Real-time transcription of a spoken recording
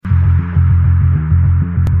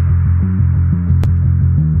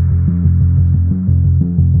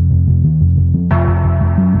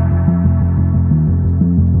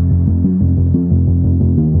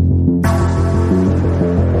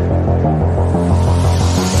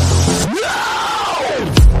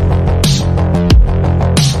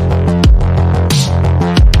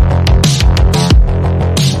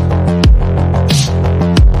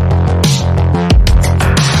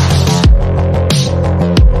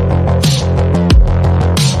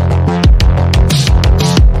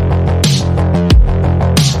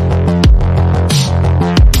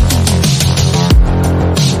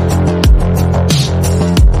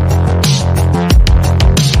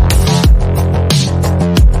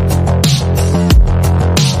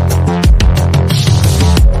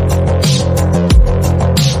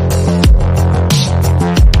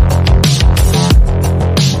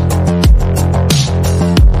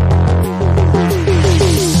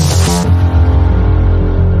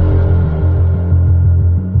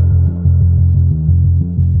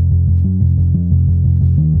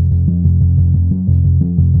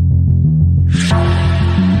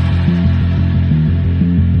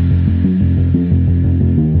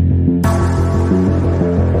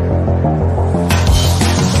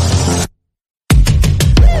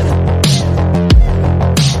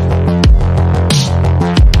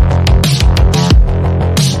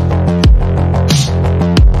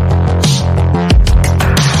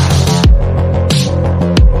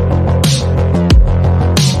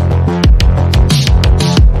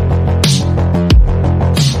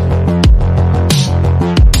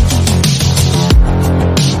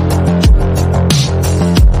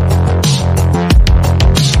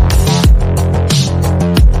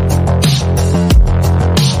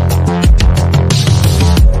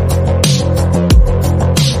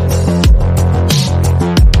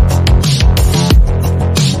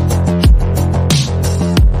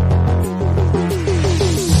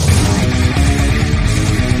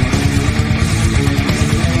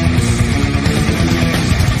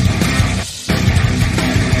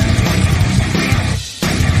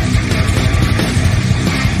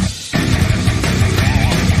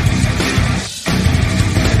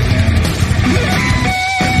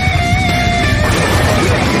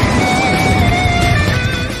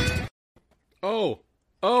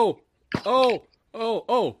Oh,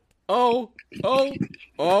 oh, oh, oh,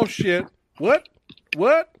 oh, shit. What?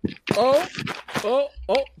 What? Oh, oh,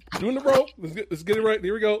 oh. Doing the rope. Let's get it right.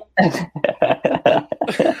 Here we go.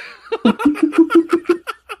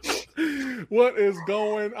 What is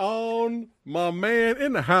going on? My man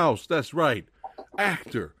in the house. That's right.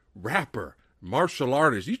 Actor, rapper, martial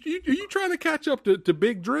artist. You trying to catch up to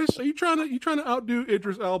Big Driss? Are you trying to outdo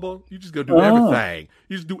Idris Elba? You just go do everything.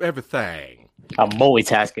 You just do everything. I'm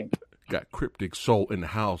multitasking. Got Cryptic Soul in the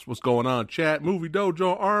house. What's going on, chat? Movie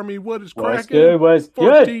Dojo Army. What is What's cracking? good? What's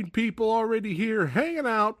 14 good? people already here hanging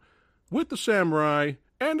out with the Samurai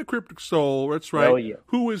and the Cryptic Soul. That's right. Oh, yeah.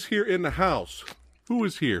 Who is here in the house? Who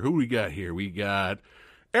is here? Who we got here? We got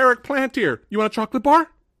Eric Plantier. You want a chocolate bar?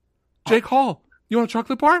 Jake Hall. You want a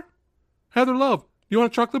chocolate bar? Heather Love. You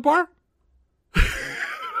want a chocolate bar? You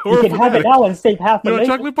can have it now and save half You a want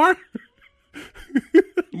a later. chocolate bar?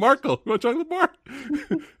 Marco, you want a chocolate bar?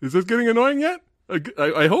 Is this getting annoying yet?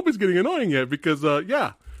 I hope it's getting annoying yet because,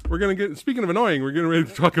 yeah, we're going to get, speaking of annoying, we're getting ready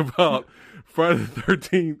to talk about Friday the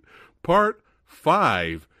 13th, Part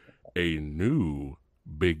 5, A New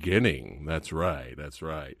Beginning. That's right. That's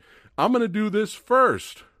right. I'm going to do this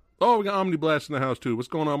first. Oh, we got Omni Blast in the house, too. What's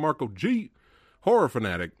going on, Marco G? Horror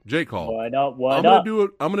Fanatic, J. Call. What up?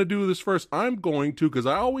 I'm going to do this first. I'm going to, because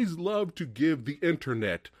I always love to give the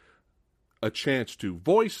internet a chance to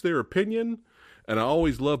voice their opinion, and I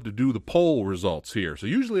always love to do the poll results here. So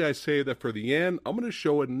usually I say that for the end. I'm going to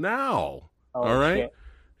show it now. All right? Shit.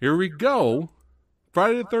 Here we go.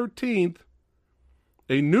 Friday the 13th,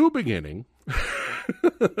 A New Beginning.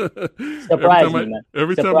 Surprise me, man.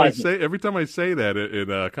 Every Surprise me. time I say that,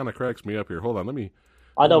 it kind of cracks me up here. Hold on, let me.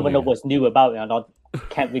 I don't even know what's new about it, and I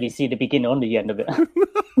can't really see the beginning or the end of it.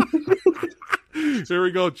 Here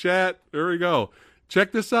we go, chat. Here we go.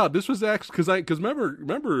 Check this out. This was actually because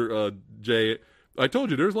remember, Jay, I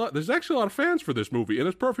told you there's actually a lot of fans for this movie, and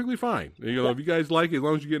it's perfectly fine. You know, if you guys like it, as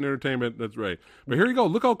long as you get entertainment, that's right. But here you go.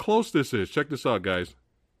 Look how close this is. Check this out, guys.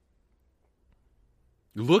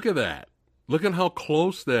 Look at that. Look at how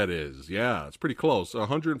close that is. Yeah, it's pretty close.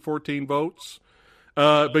 114 votes.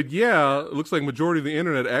 But yeah, it looks like majority of the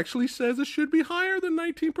internet actually says it should be higher than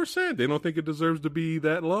 19%. They don't think it deserves to be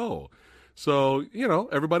that low. So, you know,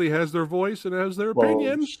 everybody has their voice and has their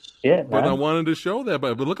opinion. Shit, but man. I wanted to show that.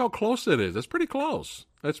 But look how close it is. That's pretty close.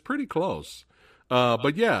 That's pretty close.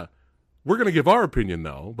 But yeah, we're going to give our opinion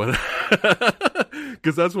though. But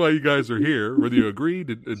because that's why you guys are here. Whether you agree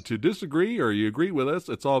to disagree or you agree with us,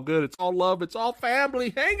 it's all good. It's all love. It's all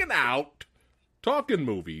family hanging out, talking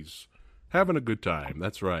movies, having a good time.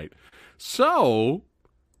 That's right. So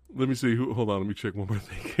let me see. Hold on. Let me check one more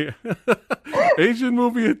thing here. Asian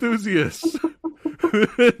movie enthusiasts.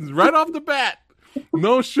 Right off the bat.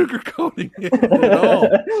 No sugarcoating it at all.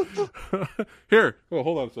 Here. Oh,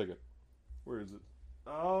 hold on a second. Where is it?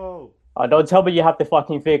 Oh. Oh, don't tell me you have the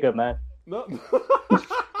fucking figure, man. No.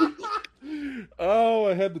 Oh,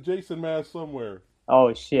 I had the Jason mask somewhere.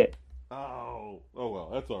 Oh shit. Oh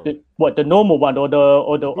well, that's all right. The normal one or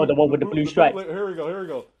the one with the blue stripe? Here we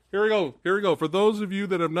go. For those of you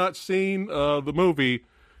that have not seen the movie,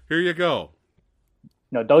 here you go.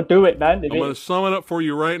 No, don't do it, man. I'm going to sum it up for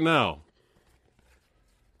you right now.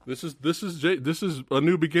 This is a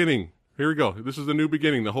new beginning. Here we go. This is the new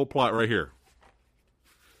beginning. The whole plot right here.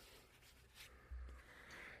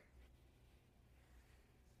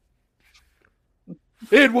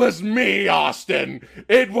 It was me, Austin.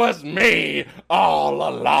 It was me all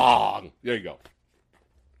along. There you go.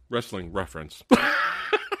 Wrestling reference.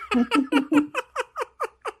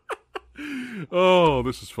 Oh,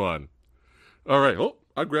 this is fun. All right. Oh,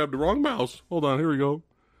 I grabbed the wrong mouse. Hold on. Here we go.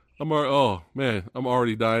 I'm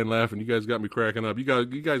already dying laughing. You guys got me cracking up. You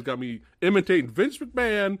guys got me imitating Vince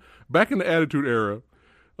McMahon back in the Attitude Era.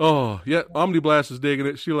 Oh, yeah. Omni Blast is digging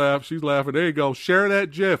it. She's laughing. There you go. Share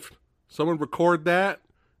that GIF. Someone record that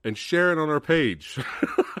and share it on our page.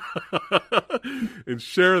 And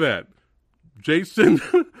share that. Jason,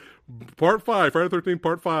 Part 5, Friday the 13th,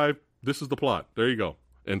 Part 5. This is the plot. There you go.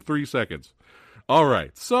 In 3 seconds. All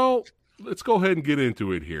right. So let's go ahead and get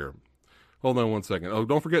into it here. Hold on one second. Oh,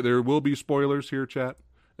 don't forget, there will be spoilers here, chat.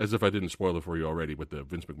 As if I didn't spoil it for you already with the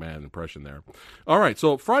Vince McMahon impression there. All right.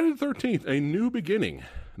 So Friday the 13th, A New Beginning,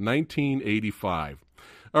 1985.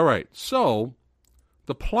 All right. So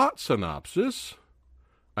the plot synopsis.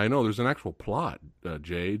 I know there's an actual plot,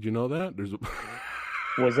 Jay. Do you know that?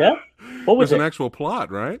 Was that? What was There's an actual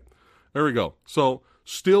plot, right? There we go. So,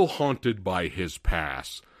 still haunted by his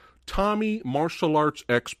past, Tommy, martial arts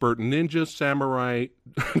expert, ninja samurai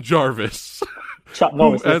Jarvis, Chuck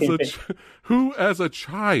Norris, who as a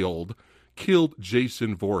child killed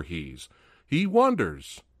Jason Voorhees. He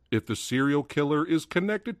wonders if the serial killer is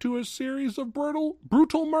connected to a series of brutal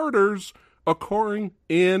murders occurring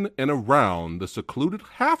in and around the secluded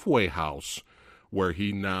halfway house where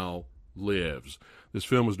he now lives. This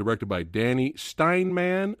film was directed by Danny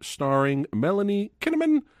Steinman, starring Melanie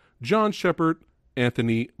Kinnaman, John Shepard,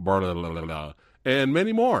 Anthony Bartolella, and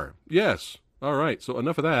many more. Yes. All right. So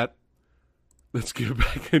enough of that. Let's get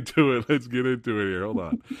back into it. Let's get into it here. Hold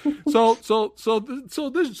on. So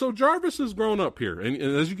Jarvis has grown up here, and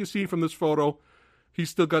as you can see from this photo, he's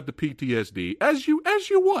still got the PTSD, as you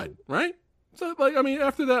would, right? So, like, I mean,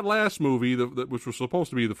 after that last movie, which was supposed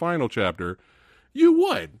to be the final chapter, you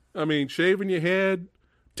would. I mean, shaving your head,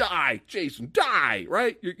 die, Jason, die,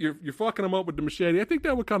 right? You're fucking him up with the machete. I think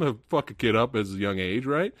that would kind of fuck a kid up as a young age,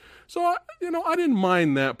 right? So, I didn't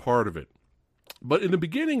mind that part of it. But in the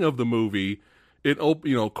beginning of the movie,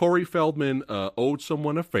 Corey Feldman owed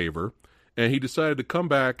someone a favor, and he decided to come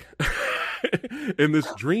back in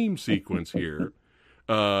this dream sequence here.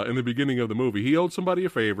 In the beginning of the movie, he owed somebody a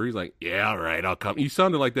favor. He's like, "Yeah, all right, I'll come." He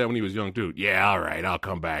sounded like that when he was young too. "Yeah, all right, I'll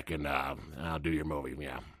come back and I'll do your movie."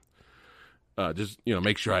 Yeah, just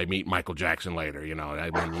make sure I meet Michael Jackson later. I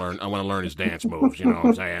want to learn his dance moves. You know what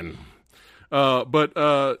I'm saying? But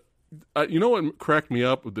what cracked me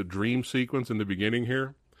up with the dream sequence in the beginning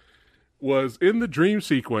here was in the dream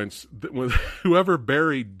sequence when whoever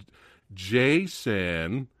buried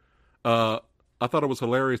Jason. I thought it was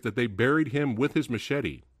hilarious that they buried him with his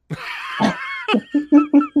machete. I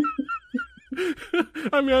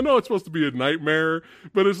mean, I know it's supposed to be a nightmare,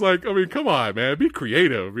 but it's like, I mean, come on, man, be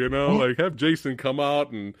creative, like have Jason come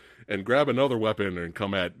out and grab another weapon and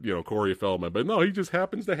come at, Corey Feldman. But no, he just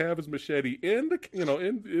happens to have his machete in the,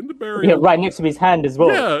 in the burial. Yeah, right next to his hand as well.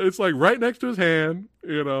 Yeah, it's like right next to his hand,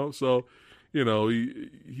 so, he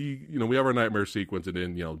we have our nightmare sequence and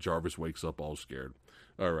then, Jarvis wakes up all scared.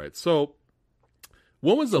 All right, so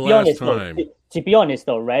when was the last time? To be honest,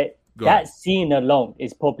 though, right? That scene alone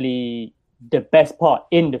is probably the best part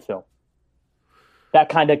in the film. That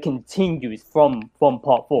kind of continues from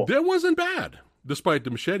part 4. That wasn't bad, despite the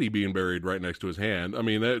machete being buried right next to his hand. I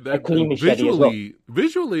mean, that clean machete as well.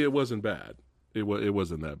 Visually, it wasn't bad. It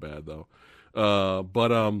wasn't that bad though. But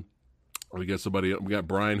we got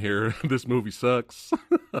Brian here. This movie sucks.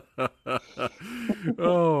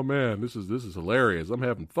 Oh man, this is hilarious. I'm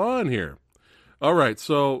having fun here. All right,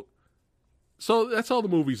 so that's how the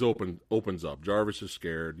movie's opens up. Jarvis is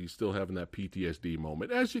scared. He's still having that PTSD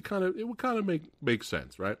moment. It would kind of make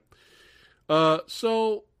sense, right?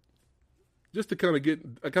 So just to kind of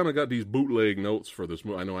I kind of got these bootleg notes for this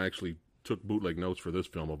movie. I know I actually took bootleg notes for this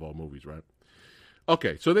film of all movies, right?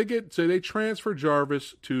 Okay, so they transfer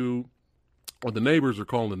Jarvis to what the neighbors are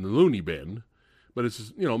calling the loony bin. But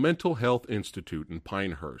it's mental health institute in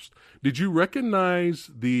Pinehurst. Did you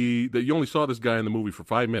recognize that you only saw this guy in the movie for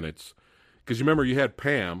 5 minutes? Because you remember you had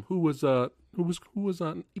Pam, who was on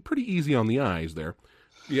pretty easy on the eyes there.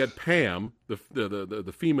 You had Pam,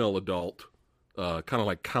 the female adult, kind of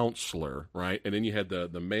like counselor, right? And then you had the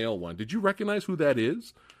male one. Did you recognize who that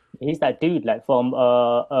is? He's that dude like from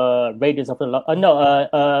Raiders of the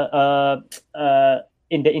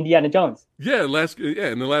in the Indiana Jones. Yeah, in the last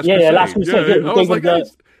Crusade. Last Crusade. Yeah. I was like,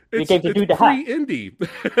 it's pre-indie.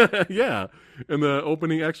 Yeah. In the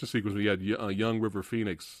opening action sequence, we had young River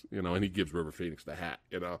Phoenix, and he gives River Phoenix the hat,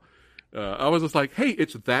 I was just like, hey,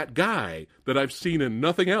 it's that guy that I've seen in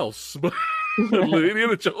nothing else but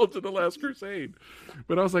Indiana Jones and the Last Crusade.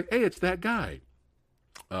 But I was like, hey, it's that guy.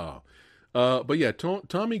 But yeah,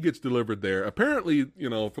 Tommy gets delivered there. Apparently,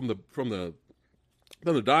 from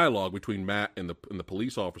the dialogue between Matt and the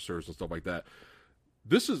police officers and stuff like that.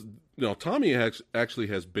 This is, Tommy actually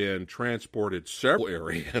has been transported several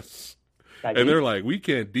areas, and they're like, we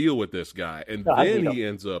can't deal with this guy, and then he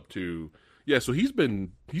ends up so he's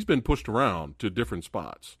been pushed around to different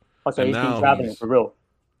spots. Oh, so he's been traveling for real.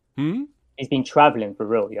 He's been traveling for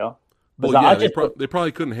real, yeah. Well, yeah, they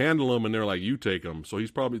probably couldn't handle him, and they're like, you take him. So he's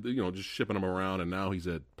probably just shipping him around, and now he's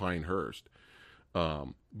at Pinehurst.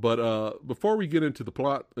 But before we get into the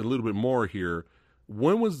plot a little bit more here,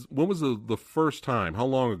 when was the first time? How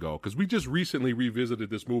long ago? Because we just recently revisited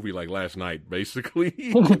this movie like last night, basically.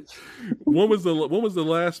 When was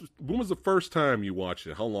the first time you watched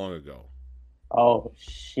it? How long ago? Oh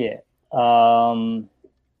shit! I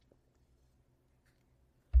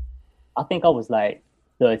think I was like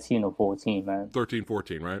 13 or 14, man. 13,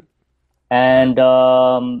 14, right? And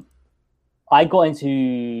I got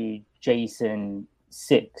into Jason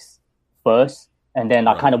 6 first, and then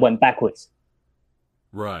I kind of went backwards.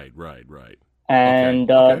 Right.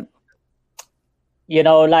 And okay.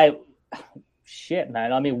 Like, shit,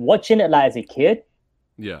 man. I mean, watching it like as a kid,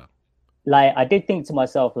 yeah, like I did think to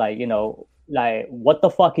myself, like, like what the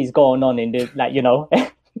fuck is going on in this, like,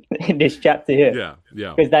 in this chapter here? Yeah,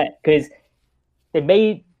 yeah. Because they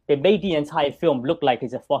made the entire film look like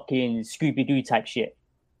it's a fucking Scooby Doo type shit.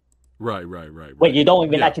 Right, right, right, Where right. you don't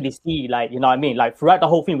even Yeah. actually see, like, you know what I mean? Like throughout the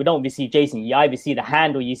whole thing, we don't even see Jason. You either see the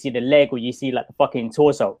hand or you see the leg or you see like the fucking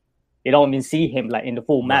torso. You don't even see him like in the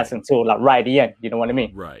full mass Right. until like right at the end. You know what I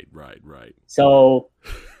mean? Right, right, right. So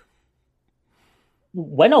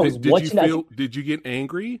when I was Did you watching feel? Did you get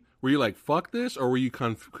angry? Were you like "fuck this," or were you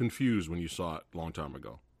confused when you saw it a long time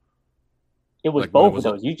ago? it was Like when it both of was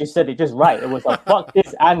those. You just said it just right. It was a fuck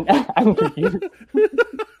this and confused.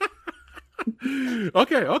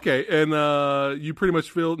 Okay, okay, and you pretty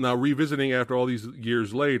much feel now revisiting after all these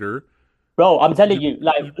years later. Bro, I'm telling you,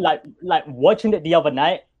 like watching it the other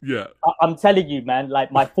night. Yeah, I'm telling you, man.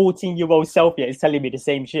 Like my 14-year-old self here is telling me the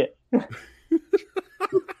same shit. and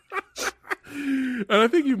I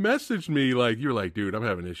think you messaged me like you're like, dude, I'm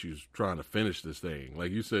having issues trying to finish this thing.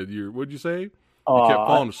 Like you said, what'd you say? You kept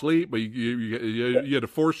falling asleep, but you had to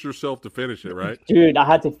force yourself to finish it, right? Dude, I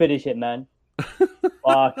had to finish it, man.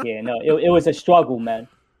 Fuck yeah, no, it was a struggle, man.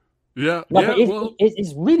 Yeah, No, yeah. but Well,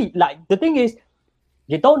 it's really like the thing is,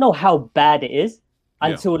 you don't know how bad it is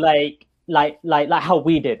until like how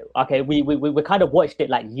we did. Okay, we kind of watched it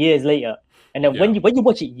like years later, and then when you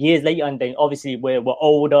watch it years later, and then obviously we're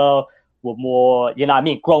older, we're more, you know what I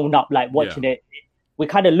mean, grown up, like watching it, we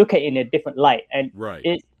kind of look at it in a different light, and right.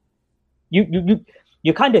 it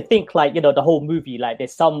you kind of think like, the whole movie, like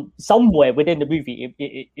there's somewhere within the movie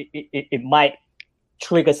it might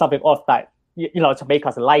trigger something off that to make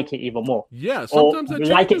us like it even more. Yeah, sometimes that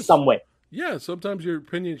changes. Like it somewhere. Yeah, sometimes your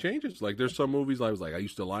opinion changes. Like there's some movies I was like I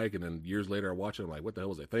used to like, and then years later I watch it, I'm like, what the hell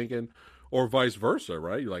was I thinking? Or vice versa,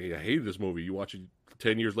 right? You're like, I hated this movie. You watch it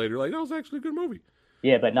 10 years later, like that was actually a good movie.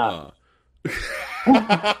 Yeah, but nah.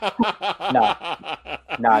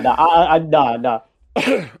 No.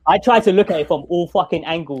 I tried to look at it from all fucking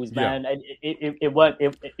angles, man. And it weren't.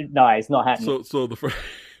 No, it's not happening. So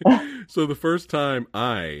the first time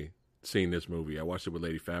I seen this movie, I watched it with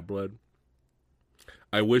Lady Fat Blood.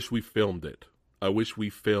 I wish we filmed it. I wish we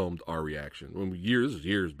filmed our reaction when years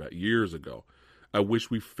ago. I wish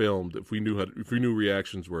we filmed if we knew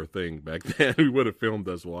reactions were a thing back then. We would have filmed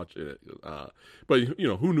us watching it. But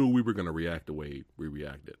who knew we were going to react the way we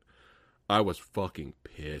reacted? I was fucking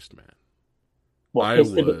pissed, man.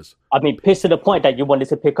 Pissed to the point that you wanted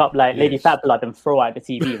to pick up like Lady Fat Blood and throw out the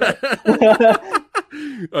TV.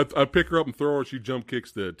 Right? I pick her up and throw her. She jump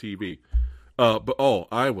kicks the TV.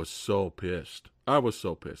 I was so pissed.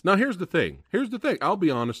 Now here's the thing. I'll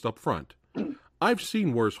be honest up front. I've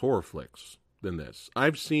seen worse horror flicks than this.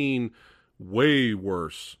 I've seen way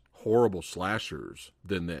worse horrible slashers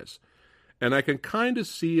than this, and I can kind of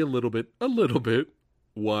see a little bit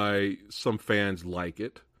why some fans like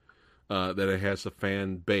it. That it has a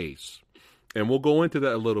fan base, and we'll go into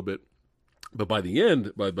that a little bit. But by the end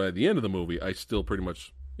of the movie, I still pretty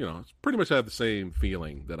much had the same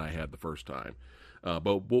feeling that I had the first time.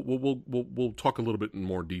 But we'll talk a little bit in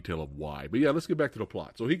more detail of why. But yeah, let's get back to the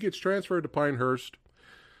plot. So he gets transferred to Pinehurst,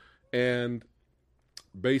 and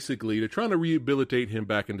basically they're trying to rehabilitate him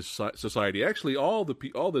back into society. Actually, all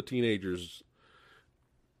the teenagers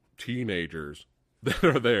that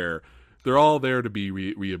are there. They're all there to be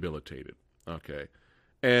rehabilitated, okay?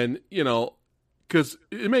 And, because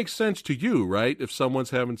it makes sense to you, right? If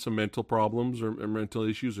someone's having some mental problems or mental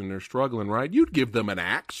issues and they're struggling, right? You'd give them an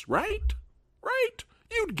axe, right? Right?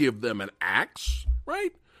 You'd give them an axe,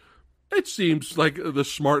 right? It seems like the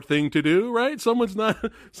smart thing to do, right? Someone's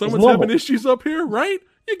having issues up here, right?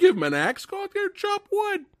 You give them an axe, go out there, chop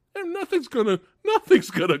wood, and nothing's gonna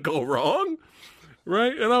go wrong.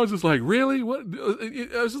 Right? And I was just like, really? What?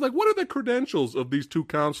 I was just like, what are the credentials of these two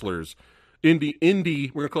counselors? Indy,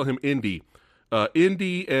 we're going to call him Indy.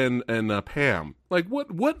 Indy and Pam. Like,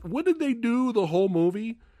 what did they do the whole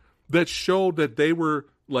movie that showed that they were,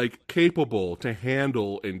 like, capable to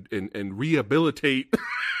handle and rehabilitate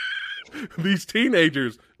these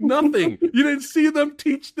teenagers? Nothing. You didn't see them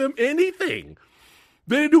teach them anything.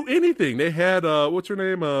 They didn't do anything. They had, what's her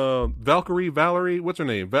name? Valerie? What's her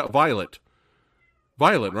name?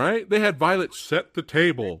 Violet, right? They had Violet set the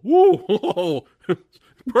table. Woo!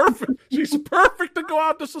 Perfect. She's perfect to go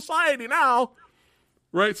out to society now.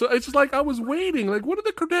 Right? So it's just like I was waiting. Like, what are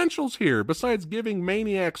the credentials here? Besides giving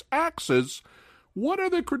maniacs axes, what are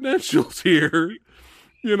the credentials here?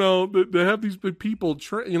 To have these people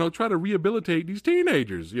try to rehabilitate these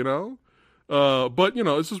teenagers, But,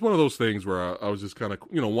 it's just one of those things where I was just kind of,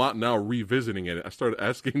 now revisiting it. I started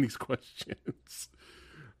asking these questions.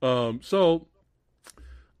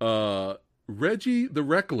 Reggie the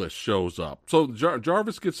Reckless shows up. So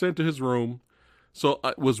Jarvis gets sent to his room. So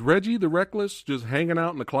was Reggie the Reckless just hanging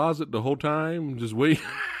out in the closet the whole time, just waiting,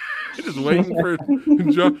 just waiting for? I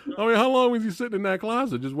mean, how long was he sitting in that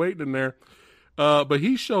closet, just waiting in there? But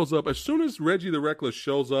he shows up as soon as Reggie the Reckless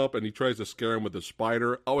shows up, and he tries to scare him with the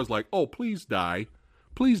spider. I was like, "Oh, please die,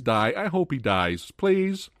 please die! I hope he dies,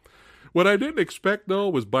 please." What I didn't expect, though,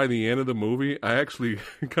 was by the end of the movie, I actually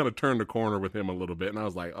kind of turned the corner with him a little bit, and I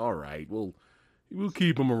was like, all right, we'll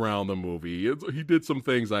keep him around the movie. He did some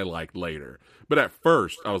things I liked later. But at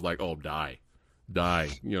first, I was like, oh, die.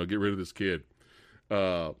 Get rid of this kid.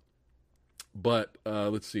 But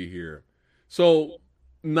let's see here. So,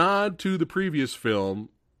 nod to the previous film,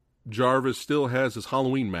 Jarvis still has his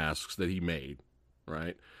Halloween masks that he made,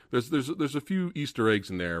 right? There's a few Easter eggs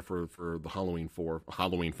in there for the Halloween 4.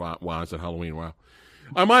 Wow, I said Halloween. Wow.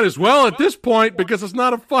 I might as well at this point because it's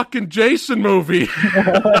not a fucking Jason movie.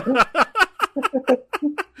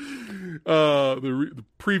 The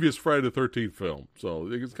previous Friday the 13th film. So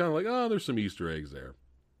it's kind of like, there's some Easter eggs there.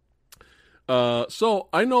 So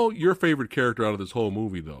I know your favorite character out of this whole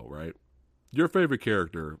movie, though, right? Your favorite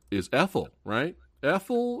character is Ethel, right?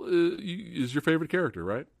 Ethel is your favorite character,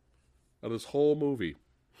 right? Out of this whole movie.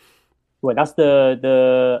 Well, that's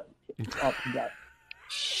the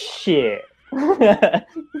shit. Now,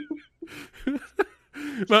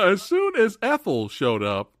 as soon as Ethel showed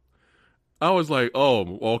up, I was like,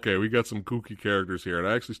 oh, okay, we got some kooky characters here. And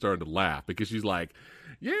I actually started to laugh because she's like,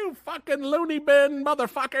 you fucking loony bin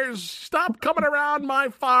motherfuckers, stop coming around my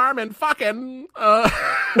farm and fucking. And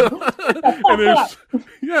there's,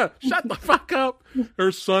 shut the fuck up.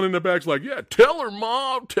 Her son in the back's like, yeah, tell her,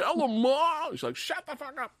 Mom. She's like, shut the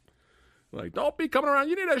fuck up. Like, don't be coming around.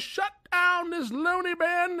 You need to shut down this loony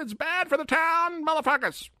bin. It's bad for the town,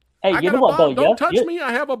 motherfuckers. Hey, you know what, though? Don't touch me.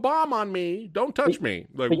 I have a bomb on me. Don't touch me.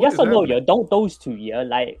 Like, but yes or no, don't those two,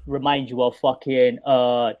 like, remind you of fucking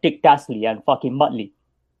Dick Dastardly and fucking Muttley?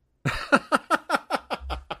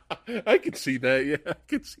 I can see that. Yeah, I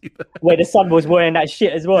can see that. Where the son was wearing that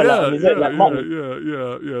shit as well.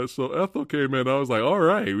 Yeah. So Ethel came in. I was like, all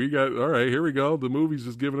right, here we go. The movie's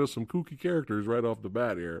just giving us some kooky characters right off the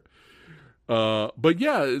bat here. But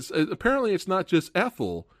yeah, apparently it's not just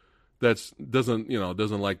Ethel doesn't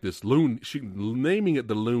like this naming it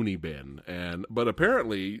the loony bin. But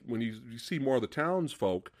apparently when you see more of the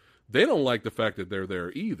townsfolk, they don't like the fact that they're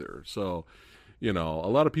there either. So, a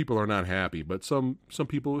lot of people are not happy, but some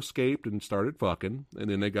people escaped and started fucking, and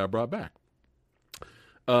then they got brought back.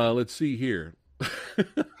 Let's see here.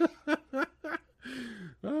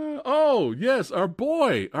 Oh, yes, our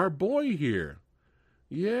boy here.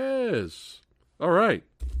 Yes. All right.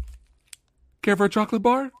 Care for a chocolate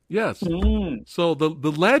bar? Yes. So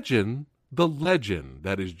the legend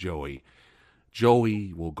that is Joey.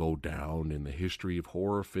 Joey will go down in the history of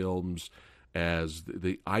horror films as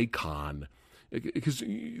the icon, because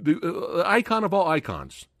the icon of all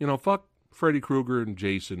icons. Fuck Freddy Krueger and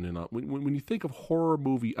Jason. And when you think of horror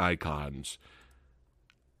movie icons,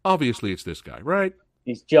 obviously it's this guy, right?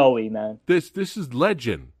 It's Joey, man. This is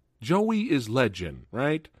legend. Joey is legend,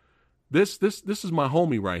 right? This is my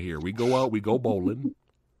homie right here. We go out, we go bowling,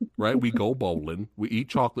 right? We go bowling. We eat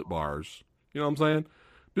chocolate bars. You know what I'm saying?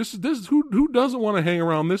 This is who doesn't want to hang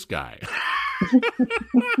around this guy?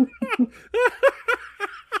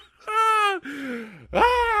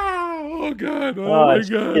 Oh God! Oh my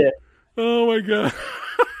God! Shit. Oh my God!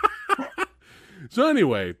 So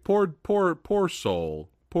anyway, poor soul,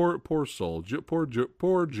 poor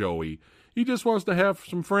Joey. He just wants to have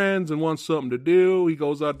some friends and wants something to do. He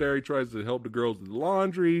goes out there. He tries to help the girls with the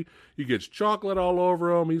laundry. He gets chocolate all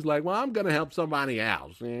over him. He's like, well, I'm going to help somebody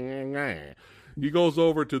else. He goes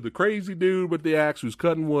over to the crazy dude with the axe who's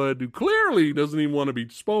cutting wood, who clearly doesn't even want to be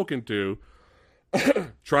spoken to.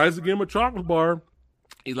 Tries to give him a chocolate bar.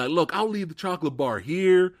 He's like, look, I'll leave the chocolate bar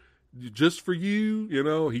here just for you.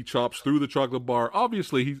 He chops through the chocolate bar.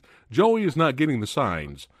 Obviously, Joey is not getting the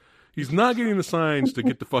signs. He's not getting the signs to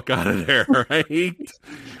get the fuck out of there, right?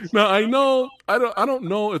 Now, I don't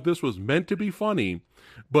know if this was meant to be funny,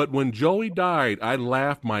 but when Joey died, I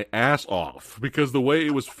laughed my ass off because the way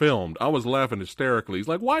it was filmed, I was laughing hysterically. He's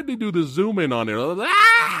like, why'd they do the zoom in on it?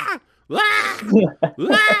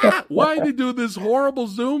 Why'd they do this horrible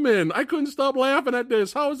zoom in? I couldn't stop laughing at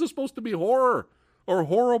this. How is this supposed to be horror or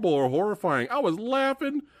horrible or horrifying? I was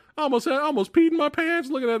laughing. I almost peed in my pants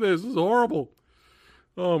looking at this. This is horrible.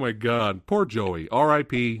 Oh, my God. Poor Joey.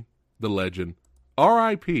 R.I.P. the legend.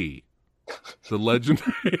 R.I.P. the legend.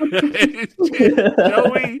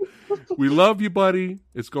 Joey, we love you, buddy.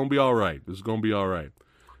 It's going to be all right. It's going to be all right.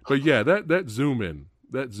 But, yeah, that zoom in.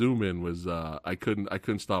 that zoom in was I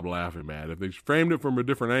couldn't stop laughing, man. If they framed it from a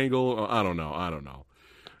different angle, I don't know.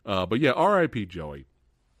 But yeah, R.I.P. Joey.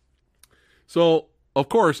 So of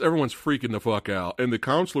course everyone's freaking the fuck out, and the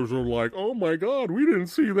counselors are like, "Oh my God, we didn't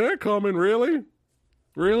see that coming, really?"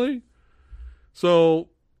 So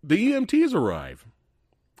the EMTs arrive,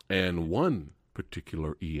 and one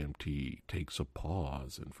particular EMT takes a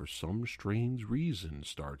pause and for some strange reason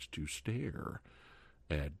starts to stare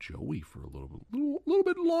at Joey for a little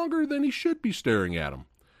bit longer than he should be staring at him.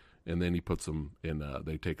 And then he puts him in,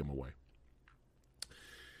 they take him away.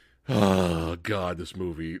 Oh, God, this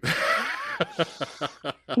movie.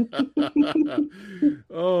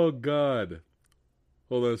 Oh, God.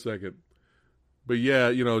 Hold on a second. But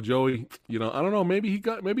yeah, Joey, I don't know. Maybe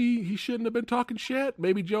he shouldn't have been talking shit.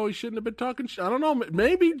 Maybe Joey shouldn't have been talking shit. I don't know.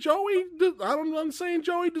 Maybe Joey, I'm saying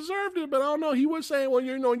Joey deserved it, but I don't know. He was saying, well,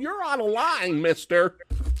 you're out of line, mister.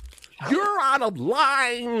 You're out of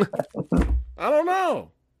line. I don't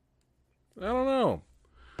know.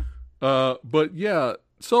 But yeah,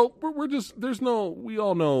 so we're just, we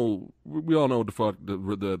all know the fuck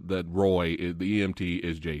that Roy, the EMT,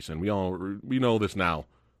 is Jason. We know this now.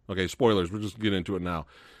 Okay, spoilers. We're just getting into it now.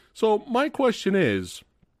 So my question is,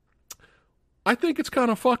 I think it's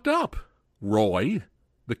kind of fucked up. Roy,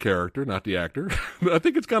 the character, not the actor. I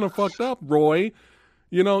think it's kind of fucked up, Roy.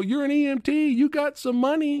 You're an EMT. You got some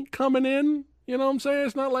money coming in. You know what I'm saying?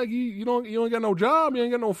 It's not like you ain't got no job. You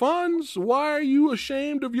ain't got no funds. Why are you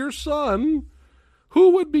ashamed of your son? Who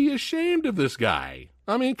would be ashamed of this guy?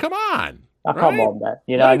 I mean, come on. Right? Come on,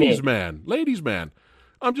 man. Ladies, man.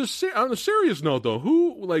 I'm just on a serious note, though.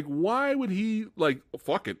 Why would he,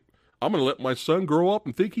 fuck it. I'm going to let my son grow up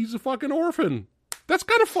and think he's a fucking orphan. That's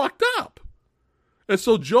kind of fucked up. And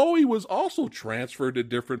so Joey was also transferred to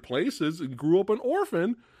different places and grew up an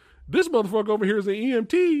orphan. This motherfucker over here is an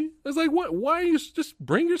EMT. It's like, what? Why you just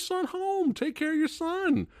bring your son home? Take care of your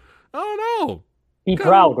son. I don't know. Be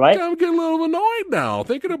proud, right? I'm getting a little annoyed now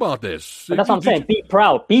thinking about this. But that's what I'm saying. Be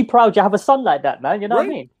proud. Be proud you have a son like that, man. You know what I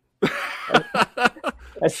mean?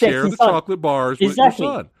 Share the chocolate bars with your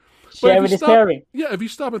son. Sharing is caring. Yeah, if you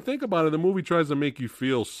stop and think about it, the movie tries to make you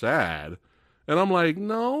feel sad. And I'm like,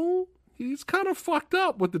 no, he's kind of fucked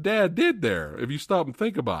up what the dad did there, if you stop and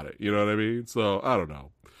think about it. You know what I mean? So, I don't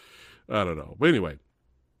know. But anyway,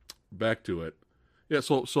 back to it. Yeah,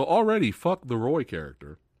 so already, fuck the Roy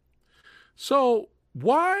character. So,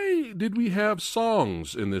 why did we have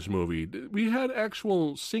songs in this movie? We had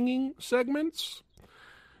actual singing segments?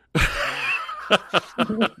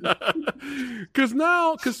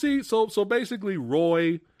 So basically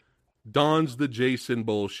Roy dons the Jason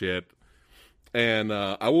bullshit, and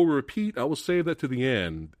I will save that to the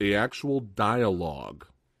end, the actual dialogue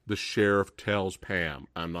the sheriff tells Pam.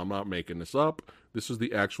 I'm not making this up. This is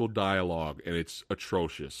the actual dialogue, and it's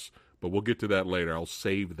atrocious, but we'll get to that later. I'll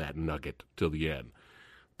save that nugget till the end.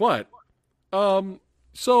 But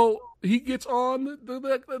so he gets on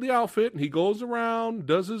the outfit and he goes around,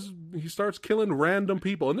 he starts killing random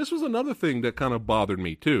people. And this was another thing that kind of bothered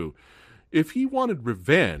me too. If he wanted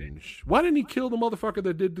revenge, why didn't he kill the motherfucker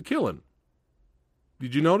that did the killing?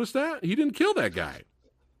 Did you notice that? He didn't kill that guy.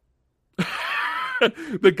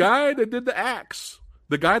 The guy that did the axe,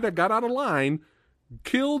 the guy that got out of line,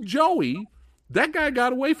 killed Joey. That guy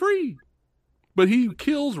got away free. But he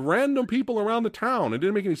kills random people around the town. It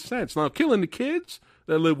didn't make any sense. Now, killing the kids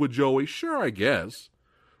that live with Joey, sure, I guess,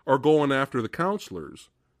 or going after the counselors.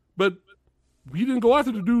 But he didn't go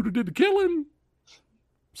after the dude who did the killing.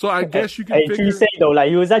 So I guess you can figure... You say, though,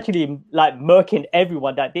 he was actually, murking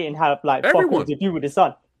everyone that didn't have, fucking to do with his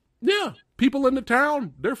son. Yeah. People in the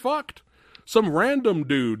town, they're fucked. Some random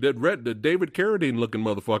dude the David Carradine-looking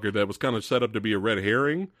motherfucker that was kind of set up to be a red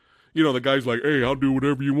herring. The guy's like, hey, I'll do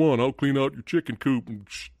whatever you want. I'll clean out your chicken coop and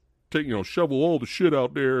shovel all the shit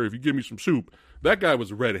out there if you give me some soup. That guy was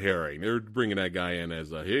a red herring. They're bringing that guy in as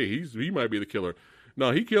hey, he might be the killer.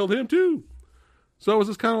 No, he killed him too. So it was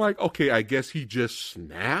just kind of like, okay, I guess he just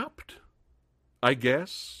snapped. I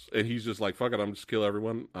guess, and he's just like, fuck it, I'm just kill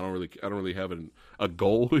everyone. I don't really have a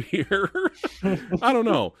goal here. I don't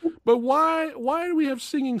know, but why do we have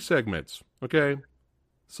singing segments? Okay,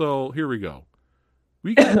 so here we go.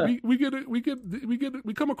 We come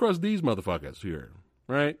across these motherfuckers here,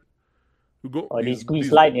 right? These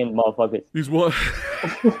Grease Lightning motherfuckers. These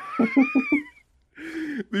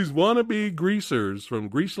wannabe greasers from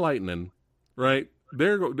Grease Lightning, right?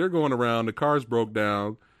 They're going around. The car's broke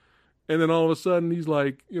down, and then all of a sudden he's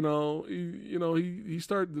like, he has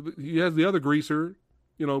the other greaser,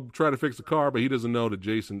 try to fix the car, but he doesn't know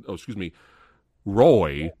that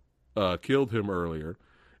Roy killed him earlier.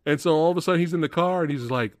 And so all of a sudden he's in the car and he's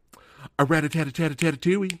like, A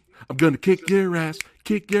rat-a-tat-a-tat-a-tat-a-tooey. I'm gonna kick your ass.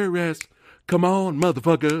 Kick your ass. Come on,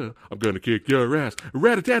 motherfucker. I'm gonna kick your ass.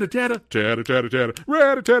 Rat-a-tat-a-tat-a. Tat-a-tat-a-tat-a.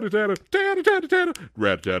 Rat-a-tat-a-tat-a. Tat-a-tat-a-tat-a.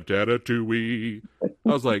 Rat-a-tat-a-tat-a-tooey. I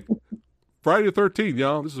was like, Friday the 13th,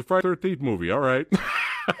 y'all. This is a Friday the 13th movie. All right.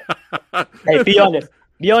 Hey, be honest.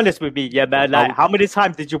 Be honest with me, yeah, man. Like, how many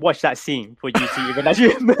times did you watch that scene for you to even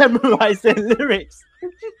actually memorize the lyrics?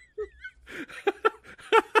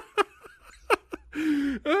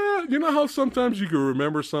 You know how sometimes you can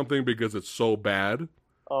remember something because it's so bad?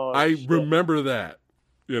 Oh, I shit. remember that.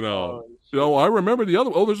 I remember the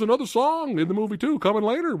other. Oh, there's another song in the movie too, coming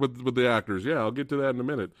later with the actors. Yeah, I'll get to that in a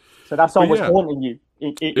minute. So that song was haunting you.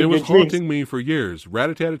 It was haunting me for years.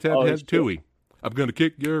 Rat-a-tat-a-tat-a-tooey. I'm gonna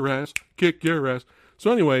kick your ass. Kick your ass.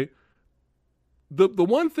 So anyway, the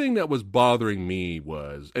one thing that was bothering me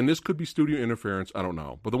was, and this could be studio interference, I don't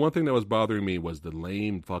know, but the one thing that was bothering me was the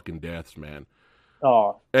lame fucking deaths, man.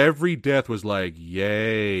 Oh. Every death was like,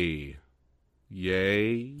 yay.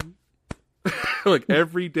 Yay. Like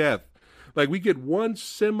every death. Like we get one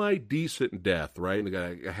semi-decent death, right? And they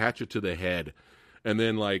got a hatchet to the head. And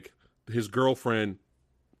then like his girlfriend,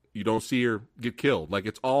 you don't see her get killed. Like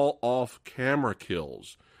it's all off-camera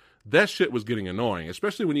kills. That shit was getting annoying,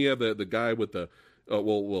 especially when you have the guy with the,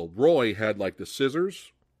 Roy had like the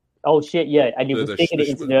scissors. Oh shit, yeah, and he was taking it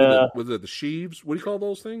into the sheaves. What do you call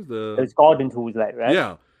those things? Those garden tools, like,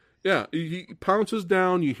 right? Yeah. He pounces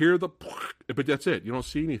down. You hear but that's it. You don't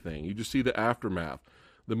see anything. You just see the aftermath.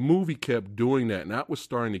 The movie kept doing that, and that was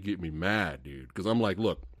starting to get me mad, dude. Because I'm like,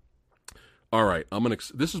 look, all right,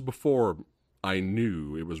 this is before I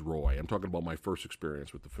knew it was Roy. I'm talking about my first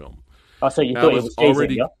experience with the film. Oh, so you thought it was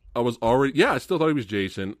Jason, yeah? I still thought he was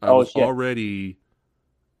Jason. I was already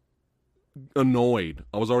annoyed.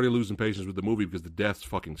 I was already losing patience with the movie because the deaths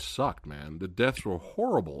fucking sucked, man. The deaths were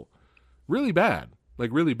horrible. Really bad.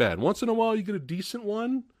 Like, really bad. Once in a while, you get a decent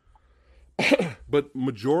one. But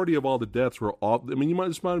majority of all the deaths were off. I mean,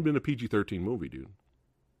 this might have been a PG-13 movie, dude.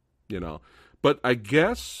 You know. But I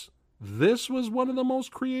guess this was one of the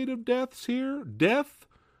most creative deaths here. Death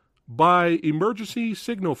by emergency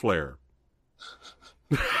signal flare.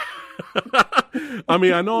 I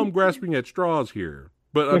mean, I know I'm grasping at straws here,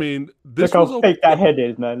 but I mean, this look how fake that head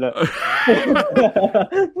is, man. Look.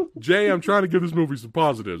 Jay, I'm trying to give this movie some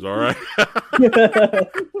positives, all right?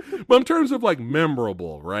 But in terms of like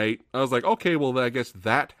memorable, right? I was like, okay, well, I guess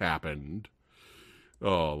that happened.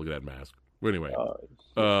 Oh, look at that mask. Anyway,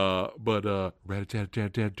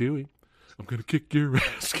 rat-a-tat-tat-tat-tooey. I'm gonna kick your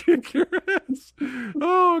ass, kick your ass.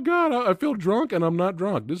 Oh God, I feel drunk and I'm not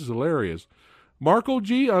drunk. This is hilarious. Marco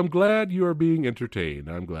G, I'm glad you are being entertained.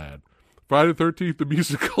 I'm glad. Friday the 13th, the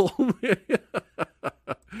musical.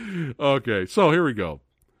 Okay, so here we go.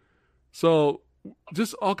 So,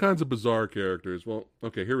 just all kinds of bizarre characters. Well,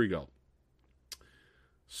 okay, here we go.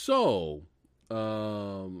 So,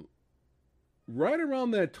 right around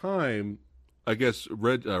that time, I guess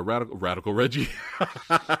Radical Reggie.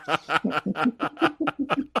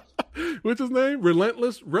 What's his name?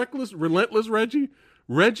 Relentless Reggie?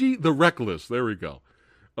 Reggie the Reckless. There we go.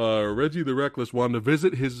 Reggie the Reckless wanted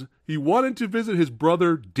to visit his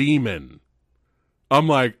brother Demon. I'm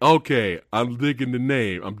like, okay, I'm digging the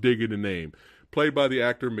name. Played by the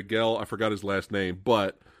actor Miguel, I forgot his last name,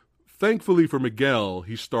 but thankfully for Miguel,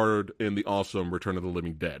 he starred in the awesome Return of the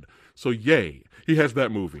Living Dead. So yay, he has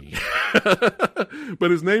that movie.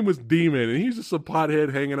 But his name was Demon, and he's just a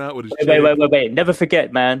pothead hanging out with his Wait. Never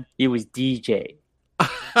forget, man. He was DJ.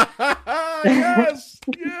 Yes.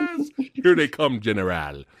 Here they come,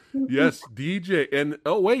 General. Yes, DJ. And,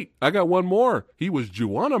 oh, wait, I got one more. He was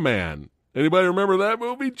Juana Man. Anybody remember that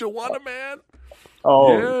movie, Juana Man?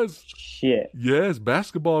 Oh, yes. Shit. Yes,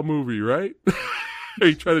 basketball movie, right? Are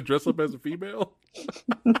you trying to dress up as a female?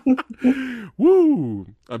 Woo!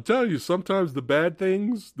 I'm telling you, sometimes the bad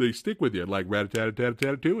things, they stick with you, like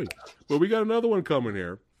rat-a-tat-a-tat-a-tat-a-tooey. But we got another one coming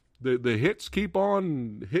here. The hits keep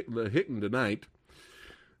on hitting tonight.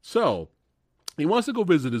 So, he wants to go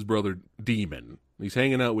visit his brother Demon. He's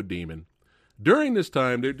hanging out with Demon. During this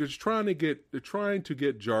time, they're trying to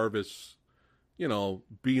get Jarvis,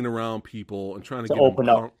 being around people and trying to get open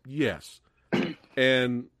up. Yes.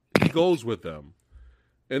 And he goes with them.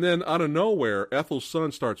 And then out of nowhere, Ethel's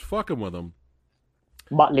son starts fucking with him.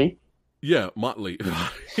 Motley. Yeah, Motley.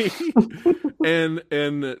 and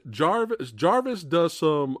Jarvis does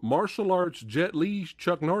some martial arts Jet Li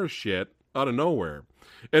Chuck Norris shit out of nowhere.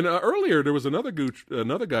 And earlier there was another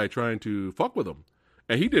guy trying to fuck with him,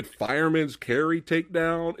 and he did fireman's carry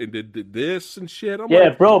takedown and did this and shit. I'm Yeah,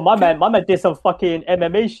 like, bro, my man did some fucking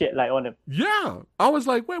MMA shit like on him. yeah. I was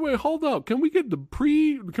like, wait, hold up. Can we get the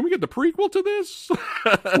prequel to this?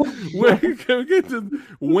 Can we get to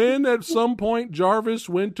when at some point Jarvis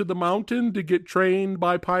went to the mountain to get trained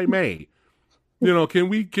by Pai Mei? You know, can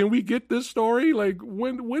we get this story? Like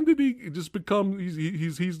when did he just become?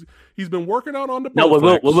 He's been working out on the. No, we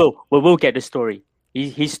will get the story.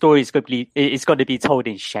 His story is going to be told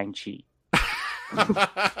in Shang-Chi.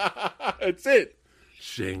 That's it.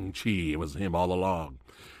 Shang-Chi. It was him all along.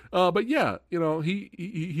 But yeah, you know,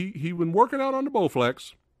 he been working out on the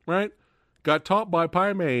Bowflex, right? Got taught by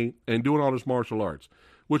Pai Mei and doing all this martial arts,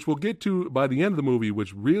 which we'll get to by the end of the movie,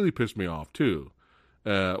 which really pissed me off too.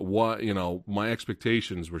 My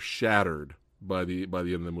expectations were shattered by the end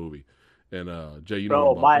of the movie. And Jay, you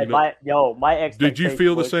know, my expectations. Did you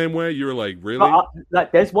feel the same way? You were like, really?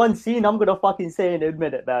 Like, there's one scene I'm gonna fucking say in a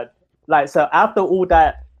minute, man. Like, so after all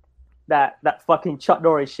that fucking Chuck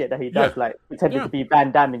Norris shit that he does, like pretending to be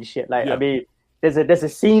Van Damme and shit. Like, I mean, there's a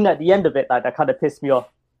scene at the end of it like that kind of pissed me off.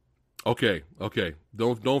 Okay.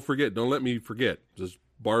 Don't forget. Don't let me forget. Just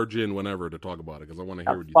barge in whenever to talk about it because I want to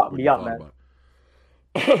hear what you thought about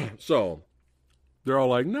it. So they're all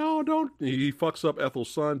like, no, don't. He fucks up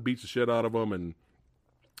Ethel's son, beats the shit out of him, and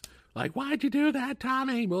like, why'd you do that,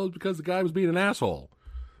 Tommy? Well, it's because the guy was being an asshole.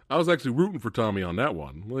 I was actually rooting for Tommy on that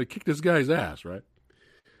one. Well, he kicked this guy's ass, right?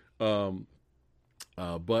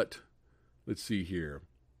 But let's see here.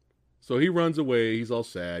 So he runs away. He's all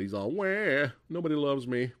sad. He's all, wah, nobody loves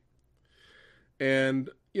me. And,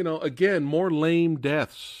 you know, again, more lame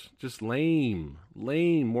deaths. Just lame,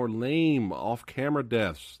 more lame off-camera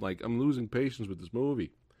deaths. Like, I'm losing patience with this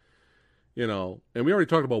movie. You know, and we already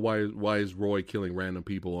talked about why is Roy killing random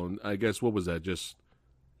people. And I guess, what was that?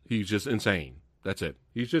 He's just insane. That's it.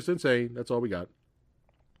 He's just insane. That's all we got.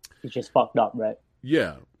 He's just fucked up, right?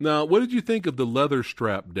 Yeah. Now, what did you think of the leather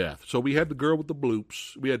strap death? So we had the girl with the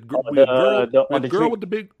bloops. We had the girl with the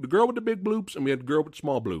big bloops, and we had the girl with the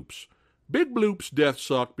small bloops. Big bloops death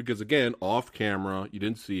sucked because, again, off camera, you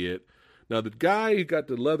didn't see it. Now the guy who got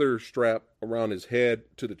the leather strap around his head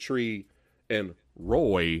to the tree, and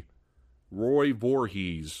Roy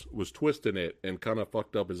Voorhees was twisting it and kind of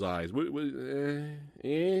fucked up his eyes.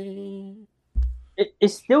 It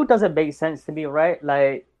still doesn't make sense to me, right?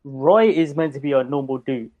 Like, Roy is meant to be a normal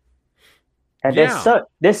dude. And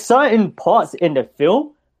there's certain parts in the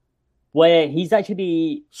film where he's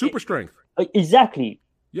actually... super strength. Exactly.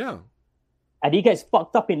 Yeah. And he gets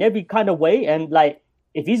fucked up in every kind of way. And, like,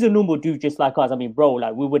 if he's a normal dude just like us, I mean, bro,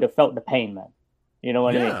 like, we would have felt the pain, man. You know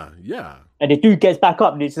what I mean? Yeah. And the dude gets back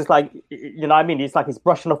up and it's just like, you know what I mean? It's like he's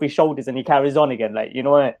brushing off his shoulders and he carries on again. Like, you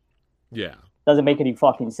know what I mean? Yeah. Doesn't make any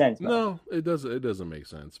fucking sense, man. No, it doesn't make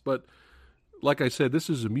sense. But like I said,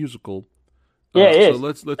 this is a musical. Yeah, it is.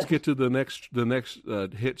 So let's get to the next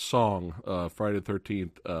hit song, Friday the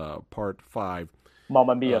 13th, Part 5.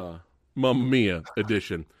 Mamma Mia. Mamma Mia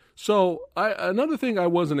edition. So another thing I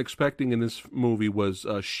wasn't expecting in this movie was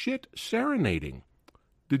shit serenading.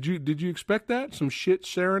 Did you expect that? Some shit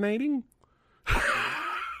serenading?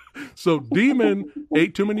 So Demon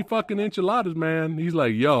ate too many fucking enchiladas, man. He's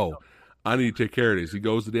like, yo, I need to take care of this. He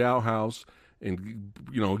goes to the outhouse and,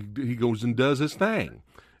 you know, he goes and does his thing.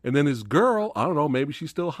 And then his girl, I don't know, maybe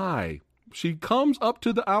she's still high. She comes up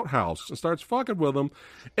to the outhouse and starts fucking with him.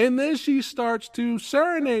 And then she starts to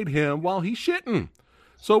serenade him while he's shitting.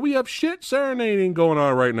 So we have shit serenading going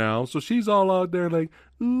on right now. So she's all out there like,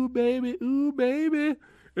 ooh, baby, ooh, baby.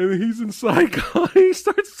 And he's in psycho. He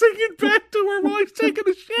starts singing back to her while he's taking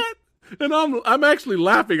a shit. And I'm actually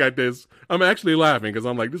laughing at this. I'm actually laughing because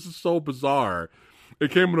I'm like, this is so bizarre.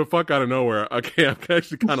 It came the fuck out of nowhere. Okay, I'm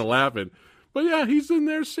actually kind of laughing. But yeah, he's in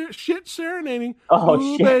there shit serenading. Oh,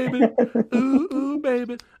 ooh, shit. Baby. Ooh, ooh,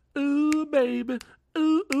 baby. Ooh, baby.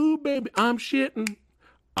 Ooh, ooh, baby. I'm shitting.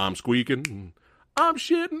 I'm squeaking. I'm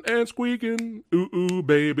shitting and squeaking. Ooh, ooh,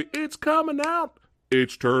 baby. It's coming out.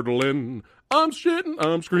 It's turtling. I'm shitting.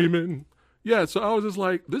 I'm screaming. Yeah, so I was just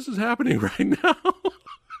like, this is happening right now.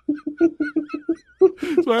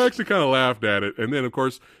 So I actually kind of laughed at it. And then, of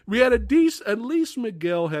course, we had at least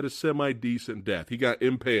Miguel had a semi-decent death. He got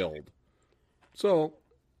impaled. So,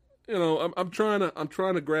 you know, I'm trying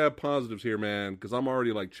to grab positives here, man, because I'm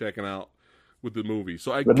already like checking out with the movie.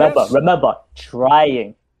 So remember,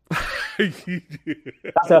 trying. That's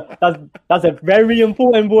a very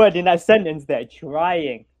important word in that sentence there.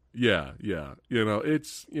 Trying. Yeah. You know,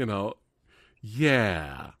 it's, you know,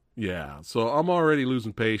 yeah. So I'm already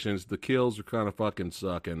losing patience. The kills are kind of fucking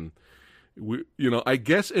sucking. You know, I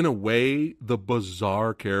guess in a way, the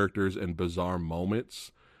bizarre characters and bizarre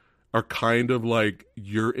moments are kind of like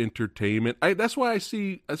your entertainment. That's why I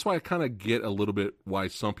kind of get a little bit why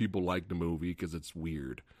some people like the movie, because it's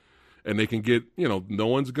weird. And they can get, no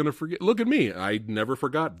one's going to forget. Look at me. I never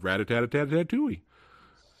forgot Rat-a-tat-a-tat-tat-tooey.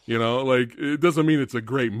 Like, it doesn't mean it's a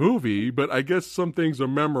great movie, but I guess some things are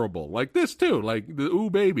memorable. Like this, too. Like the Ooh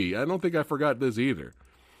Baby. I don't think I forgot this either.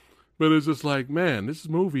 But it's just like, man, this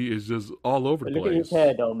movie is just all over the place. Look at his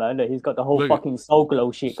hair, though, man. Look, he's got the whole fucking soul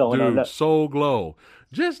glow shit going on. Look. Soul glow.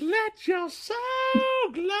 Just let your soul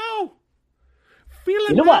glow.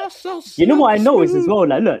 You know what I noticed as well?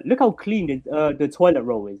 Like, look how clean the toilet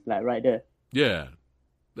roll is, like right there. Yeah,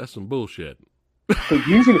 that's some bullshit.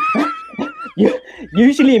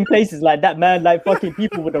 Usually in places like that, man, like fucking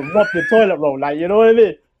people would have robbed the toilet roll, like, you know what I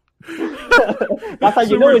mean? That's how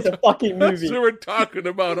you know it's a fucking movie. That's what we're talking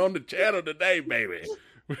about on the channel today, baby.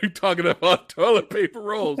 We're talking about toilet paper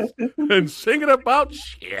rolls and singing about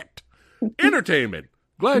shit. Entertainment.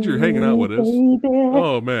 Glad you're hanging out with us.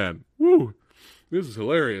 Oh man, woo. This is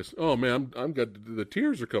hilarious. Oh man, I'm got the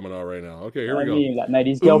tears are coming out right now. Okay, here we go. Like, man,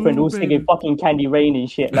 his girlfriend all singing fucking Candy Rain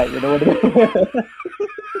and shit, like, you know what I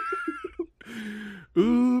mean?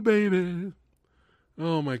 Ooh, baby.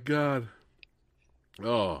 Oh my god.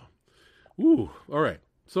 Oh. Ooh. All right.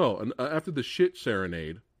 So after the shit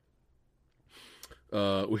serenade,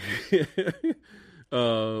 the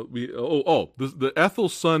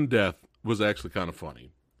Ethel's son death was actually kind of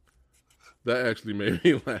funny. That actually made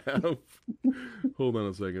me laugh. Hold on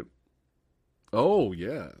a second. Oh,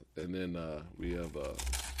 yeah. And then we have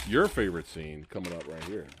your favorite scene coming up right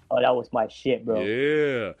here. Oh, that was my shit, bro.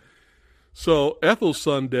 Yeah. So Ethel's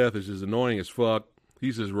son death is just annoying as fuck.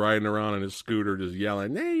 He's just riding around in his scooter just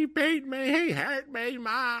yelling, "He beat me, he hurt me,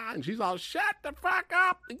 ma." And she's all, "Shut the fuck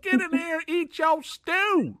up and get in here and eat your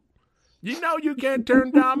stew. You know you can't turn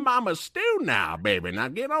down mama's stew now, baby. Now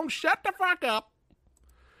get on, shut the fuck up."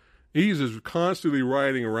 He's just constantly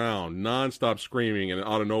riding around, nonstop screaming, and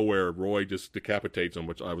out of nowhere, Roy just decapitates him,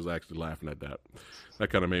 which I was actually laughing at that. That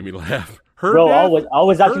kind of made me laugh. I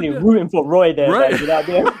was actually rooting for Roy there. Right. Man, you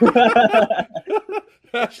know what I mean?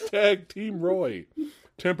 Hashtag Team Roy,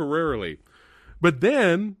 temporarily. But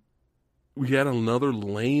then we had another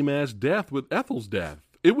lame-ass death with Ethel's death.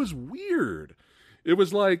 It was weird. It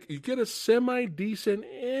was like you get a semi-decent,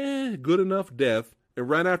 good enough death, and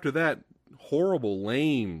right after that, horrible,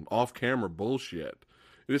 lame, off-camera bullshit.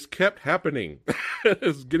 It just kept happening.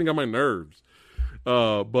 It's getting on my nerves.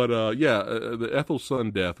 The Ethel's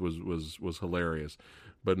son death was hilarious.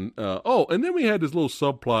 But and then we had this little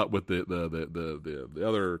subplot with the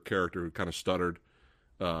other character who kind of stuttered.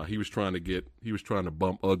 He was trying to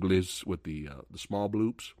bump uglies with the small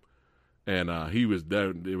bloops. And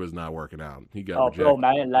it was not working out. He got rejected. Bro,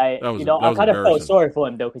 man, like, I kind of felt sorry for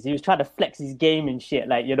him, though, because he was trying to flex his game and shit,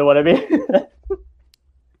 like, you know what I mean?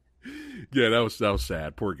 Yeah, that was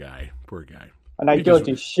sad. Poor guy. And I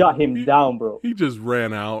just shut him down, bro. He just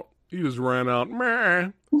ran out.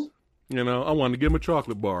 Meh. I wanted to give him a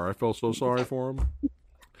chocolate bar. I felt so sorry for him.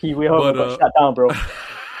 We got shut down, bro.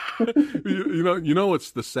 you know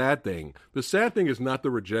what's the sad thing? The sad thing is not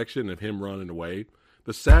the rejection of him running away.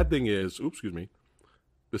 The sad thing is,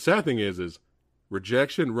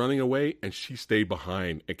 rejection, running away, and she stayed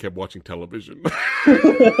behind and kept watching television.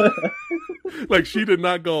 Like, she did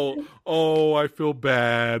not go, "Oh, I feel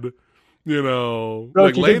bad," Bro,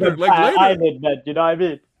 like later, eyelid, man, you know what I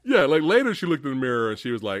mean? Yeah, like later she looked in the mirror and she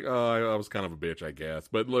was like, "Oh, I was kind of a bitch, I guess."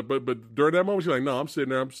 But during that moment, she's like, "No, I'm sitting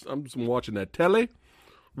there, I'm just watching that telly.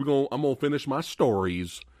 I'm gonna finish my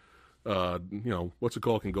stories." What's it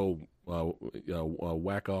called? Can go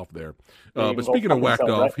whack off there. But speaking of whacked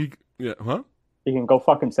off, right? He can go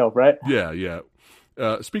fuck himself, right? Yeah.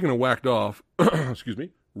 Speaking of whacked off, excuse me,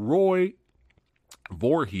 Roy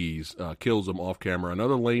Voorhees kills him off camera.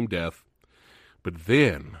 Another lame death. But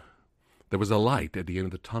then there was a light at the end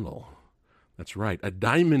of the tunnel. That's right, a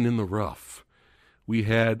diamond in the rough. We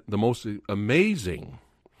had the most amazing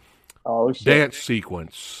dance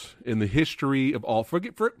sequence in the history of all. Fuck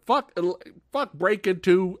Break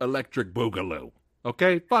Into Electric Boogaloo.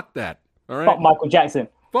 Okay, fuck that. All right. Fuck Michael Jackson.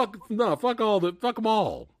 Fuck them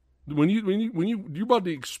all. When you're about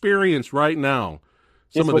to experience right now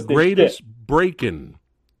some of the greatest breaking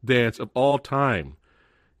dance of all time.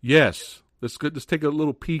 Yes, let's take a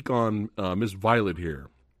little peek on Miss Violet here.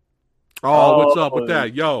 Oh, what's up with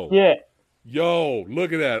that? Yo. Yeah. Yo,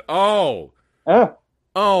 look at that.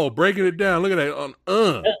 Oh, breaking it down. Look at that.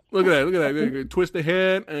 Look at that. Twist the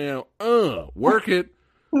head and work it.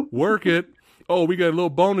 Oh, we got a little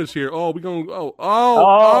bonus here. Oh, we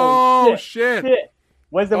gonna shit.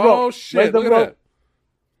 Where's the rope? Oh shit. Look at that.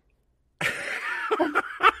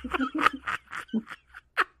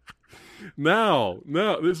 Now,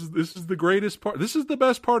 this is the greatest part. This is the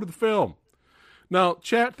best part of the film. Now,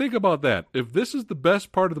 chat, think about that. If this is the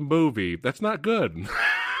best part of the movie, that's not good.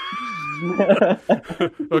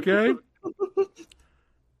 Okay?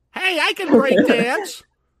 Hey, I can break dance.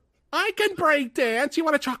 I can break dance. You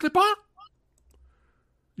want a chocolate bar?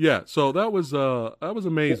 Yeah, so that was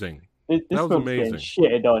amazing. This that was film's amazing. getting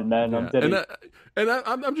shitted on, man. I'm telling you.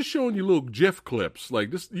 I'm just showing you little GIF clips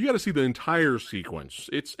like this. You got to see the entire sequence.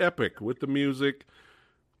 It's epic with the music,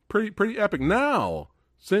 pretty epic. Now,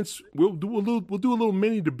 since we'll do a little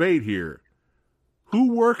mini debate here,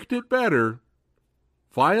 who worked it better,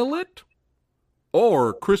 Violet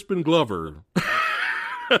or Crispin Glover?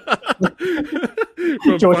 From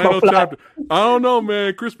Final Chapter. I don't know,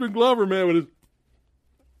 man. Crispin Glover, man, with his.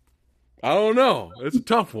 I don't know. It's a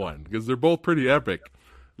tough one because they're both pretty epic.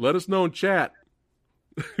 Let us know in chat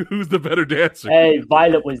who's the better dancer. Hey,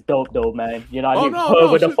 Violet was dope though, man. You know, I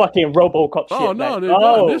mean, with the fucking RoboCop shit. Oh no,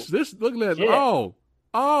 this look at that. Shit.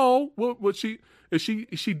 What is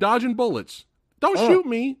she dodging bullets? Don't shoot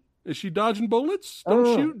me. Is she dodging bullets?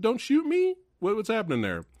 Don't shoot me. What's happening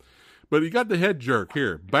there? But you got the head jerk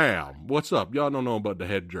here. Bam. What's up? Y'all don't know about the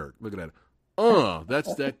head jerk. Look at that.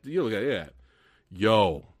 That's that. You look at that.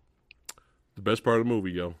 Yo. The best part of the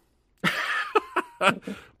movie, yo.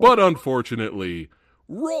 But unfortunately,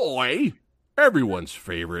 Roy, everyone's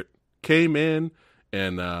favorite, came in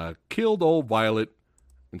and killed old Violet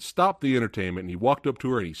and stopped the entertainment. And he walked up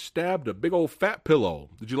to her and he stabbed a big old fat pillow.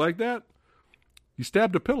 Did you like that? He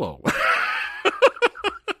stabbed a pillow.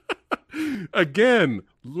 Again,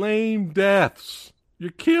 lame deaths.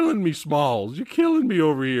 You're killing me, Smalls. You're killing me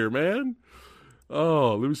over here, man.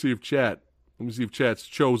 Oh, let me see if chat's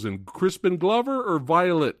chosen Crispin Glover or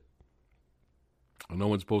Violet. Oh, no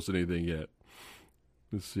one's posted anything yet.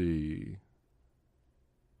 Let's see.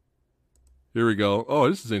 Here we go. Oh,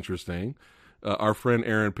 this is interesting. Our friend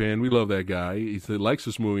Aaron Penn, we love that guy. He likes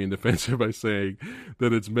this movie in defense by saying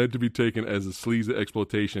that it's meant to be taken as a sleazy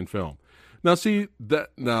exploitation film. Now, see that.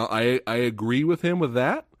 Now, I agree with him with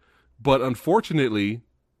that, but unfortunately,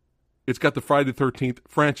 it's got the Friday the 13th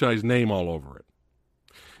franchise name all over it.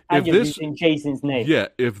 And you're using Jason's name. Yeah,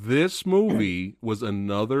 if this movie was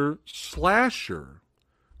another slasher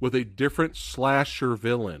with a different slasher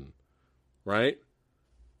villain, right?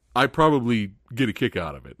 I'd probably get a kick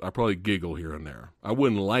out of it. I'd probably giggle here and there. I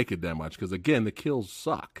wouldn't like it that much because, again, the kills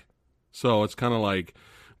suck. So it's kind of like,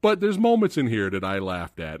 but there's moments in here that I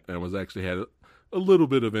laughed at and was actually had a little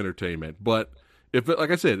bit of entertainment. But if,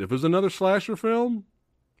 like I said, if it was another slasher film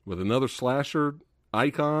with another slasher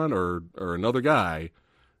icon or another guy,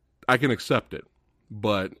 I can accept it.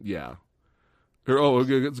 But yeah.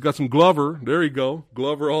 It's got some Glover. There you go.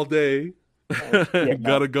 Glover all day. Yeah,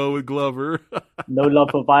 gotta go with Glover. No love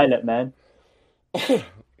for Violet, man. No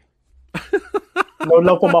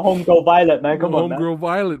love for my homegirl Violet, man. Come on, man. Homegirl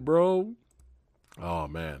Violet, bro. Oh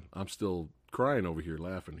man, I'm still crying over here,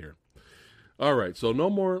 laughing here. All right, so no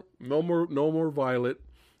more Violet.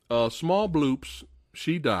 Small bloops.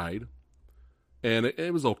 She died, and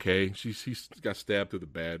it was okay. She got stabbed through the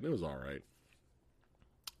bed. It was all right.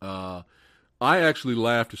 I actually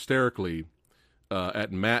laughed hysterically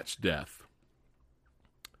at Matt's death.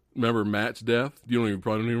 Remember Matt's death? You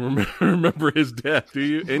probably don't even remember his death, do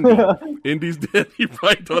you? Indy's death. You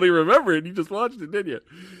probably don't even remember it. You just watched it, didn't you?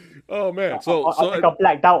 Oh man! I think I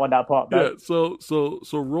blacked out on that part, man. Yeah. So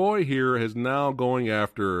Roy here is now going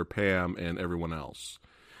after Pam and everyone else,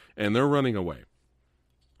 and they're running away.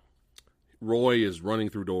 Roy is running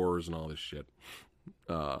through doors and all this shit,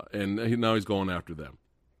 and now he's going after them.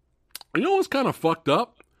 You know what's kind of fucked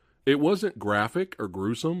up? It wasn't graphic or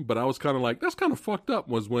gruesome, but I was kind of like, that's kind of fucked up,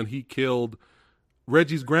 was when he killed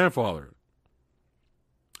Reggie's grandfather.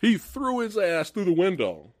 He threw his ass through the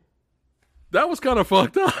window. That was kind of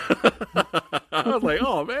fucked up. I was like,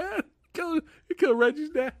 oh, man, he killed Reggie's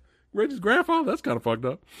grandfather? That's kind of fucked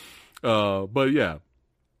up. But yeah,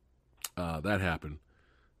 that happened.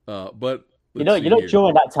 But you know,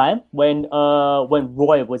 during that time when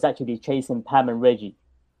Roy was actually chasing Pam and Reggie,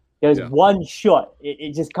 there was one shot.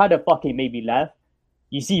 It just kind of fucking made me laugh.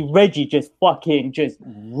 You see Reggie just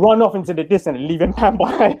run off into the distance and leaving Pam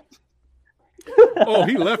behind. Oh,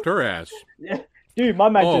 he left her ass. Yeah. Dude, my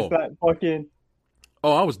man just like fucking.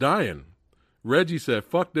 Oh, I was dying. Reggie said,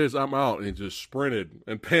 fuck this, I'm out. And he just sprinted.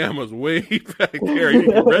 And Pam was way back there.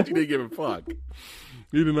 Reggie didn't give a fuck.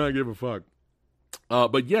 He did not give a fuck.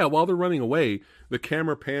 But yeah, while they're running away, the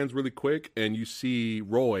camera pans really quick, and you see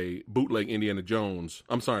Roy, bootleg Indiana Jones,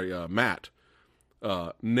 Matt,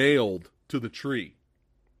 nailed to the tree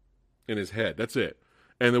in his head. That's it.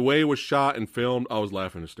 And the way it was shot and filmed, I was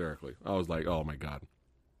laughing hysterically. I was like, oh my God.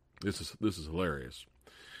 This is hilarious.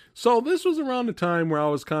 So this was around the time where I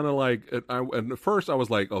was kind of like, at first I was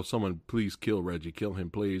like, oh, someone please kill Reggie, kill him,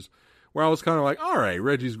 please. Where I was kind of like, all right,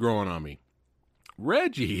 Reggie's growing on me.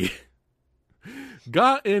 Reggie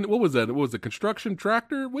got in. What was that? What was the construction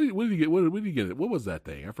tractor? What did he get? What did he get? What was that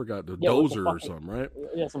thing? I forgot. The dozer or something, right?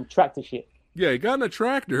 Yeah, some tractor shit. Yeah, he got in a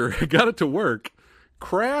tractor, got it to work,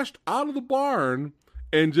 crashed out of the barn,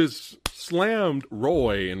 and just slammed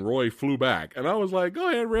Roy, and Roy flew back. And I was like, go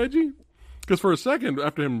ahead, Reggie. Because for a second,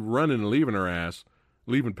 after him running and leaving her ass,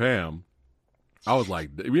 leaving Pam, I was like,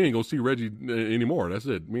 we ain't gonna see Reggie anymore. That's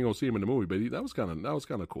it. We ain't gonna see him in the movie. But that was kind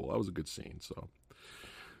of cool. That was a good scene.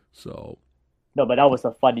 So. No, but that was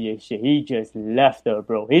the funniest shit. He just left her,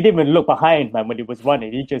 bro. He didn't even look behind, man, when he was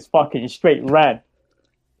running. He just fucking straight ran.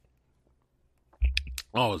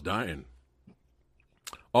 Oh, I was dying.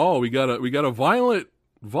 Oh, we got a Violet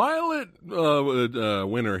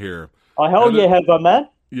winner here. Oh, hell yeah, Heather, man.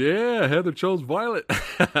 Yeah, Heather chose Violet.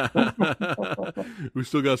 We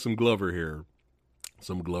still got some Glover here.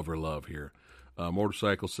 Some Glover love here.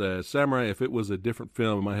 Motorcycle says, Samurai, if it was a different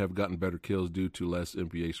film, it might have gotten better kills due to less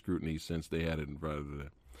MPA scrutiny since they had it in front of it.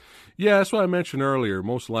 Yeah, that's what I mentioned earlier.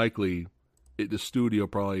 Most likely, the studio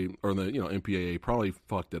probably, or the MPAA probably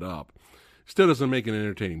fucked it up. Still doesn't make an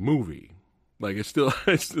entertaining movie. Like it's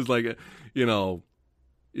just like,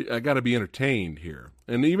 I got to be entertained here.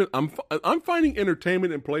 And even I'm finding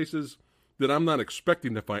entertainment in places that I'm not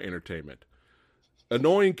expecting to find entertainment.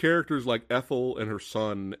 Annoying characters like Ethel and her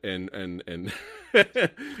son and and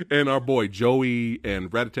our boy Joey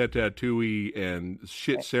and Rat-a-tat-tat-tooey and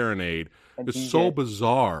Shit Serenade is so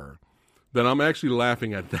bizarre that I'm actually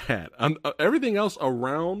laughing at that. Everything else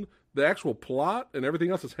around the actual plot and everything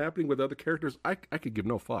else that's happening with other characters, I could give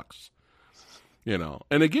no fucks.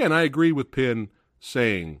 And again, I agree with Penn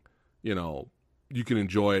saying, you can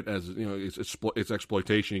enjoy it as it's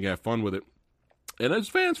exploitation. You can have fun with it. And as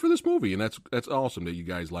fans for this movie, and that's awesome that you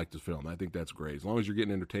guys like this film. I think that's great. As long as you're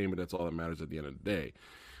getting entertainment, that's all that matters at the end of the day.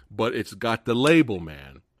 But it's got the label,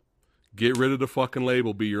 man. Get rid of the fucking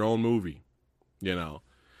label. Be your own movie. Exactly.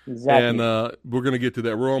 And we're gonna get to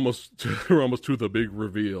that. We're almost to the big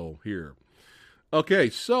reveal here.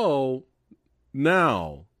 Okay, so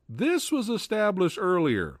now this was established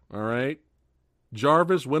earlier. All right,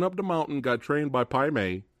 Jarvis went up the mountain, got trained by Pai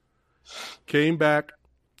Mei, came back.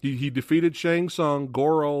 He defeated Shang Tsung,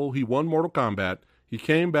 Goro. He won Mortal Kombat. He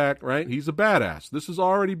came back, right? He's a badass. This has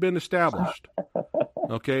already been established.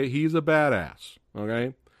 Okay? He's a badass.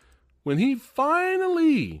 Okay? When he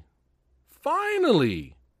finally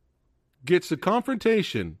gets a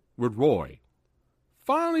confrontation with Roy,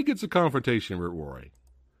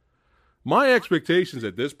 my expectations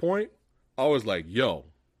at this point, I was like, yo,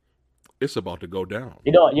 it's about to go down.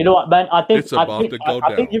 You know what, man? I think it's about to go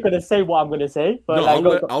down. I think you're gonna say what I'm gonna say, but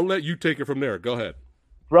no, I'll let you take it from there. Go ahead,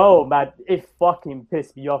 bro. Man, it fucking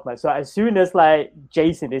pissed me off, man. So as soon as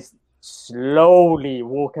Jason is slowly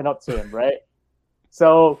walking up to him, right?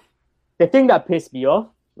 So the thing that pissed me off,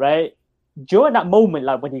 right? During that moment,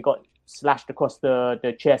 when he got slashed across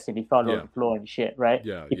the chest and he fell on the floor and shit, right?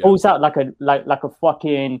 Yeah. He pulls out like a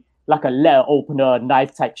fucking letter opener,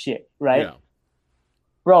 knife type shit, right? Yeah.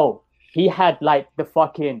 Bro. He had the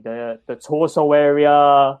fucking the torso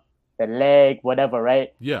area, the leg, whatever,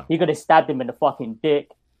 right? Yeah. He could have stabbed him in the fucking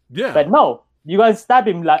dick. Yeah. But no, you guys stab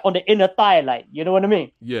him on the inner thigh, you know what I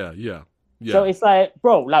mean? Yeah. So it's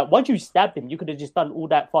bro, once you stabbed him, you could have just done all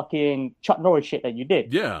that fucking Chuck Norris shit that you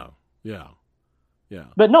did. Yeah.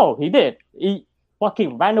 But no, he did. He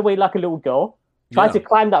fucking ran away like a little girl. Tried to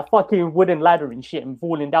climb that fucking wooden ladder and shit and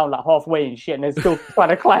falling down halfway and shit and then still trying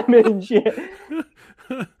to climb it and shit.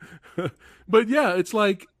 But yeah, it's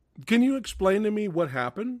can you explain to me what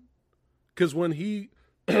happened? Because when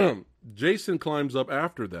Jason climbs up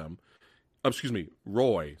after them, excuse me,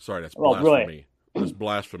 Roy. Sorry, that's blasphemy. That's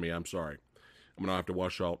blasphemy. I'm sorry. I'm going to have to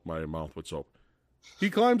wash out my mouth with soap. He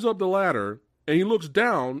climbs up the ladder and he looks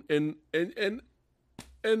down and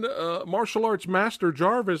martial arts master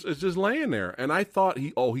Jarvis is just laying there. And I thought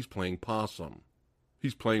he's playing possum.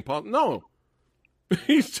 He's playing possum. No,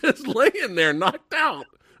 he's just laying there knocked out.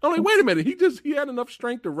 I'm like, wait a minute. He had enough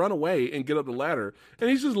strength to run away and get up the ladder, and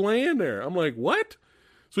he's just laying there. I'm like, what?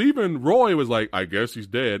 So even Roy was like, I guess he's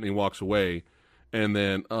dead, and he walks away. And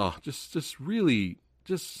then, just really,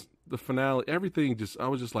 just the finale, everything I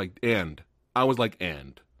was just like, end. I was like,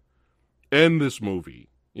 end this movie.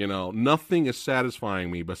 Nothing is satisfying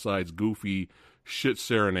me besides goofy shit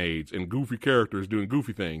serenades and goofy characters doing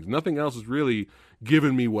goofy things. Nothing else is really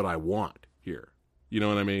giving me what I want here. You know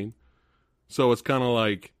what I mean? So it's kind of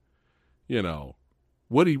like,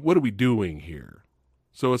 what are we doing here?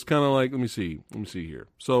 So it's kind of like, let me see here.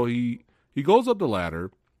 So he goes up the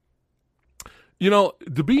ladder. You know,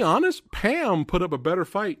 to be honest, Pam put up a better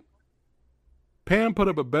fight. Yeah,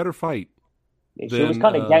 she was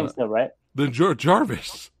kind of gangster, right? Than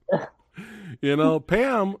Jarvis. You know,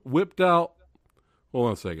 Pam whipped out. Hold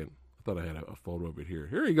on a second. I thought I had a photo of it here.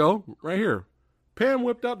 Here you go, right here. Pam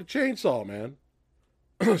whipped out the chainsaw, man.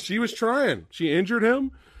 She was trying. She injured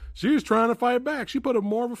him. She was trying to fight back. She put up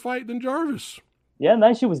more of a fight than Jarvis. Yeah,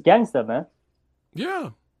 man, she was gangster, man. Yeah.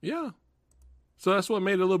 So that's what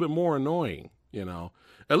made it a little bit more annoying, you know.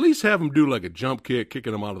 At least have him do like a jump kick,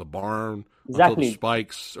 kicking him out of the barn until the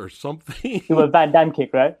spikes or something. Do a Van Damme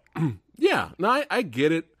kick, right? Yeah. No, I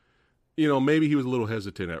get it. You know, maybe he was a little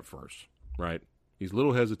hesitant at first, right? He's a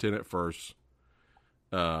little hesitant at first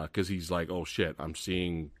because he's like, oh, shit, I'm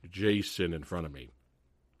seeing Jason in front of me.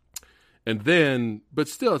 And then, but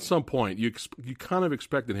still at some point, you kind of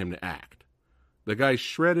expected him to act. The guy's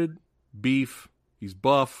shredded, beef, he's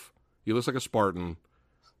buff, he looks like a Spartan,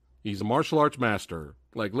 he's a martial arts master.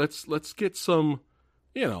 Like, let's get some,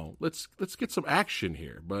 you know, let's get some action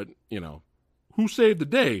here. But, you know, who saved the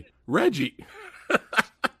day? Reggie.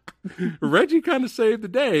 Reggie kind of saved the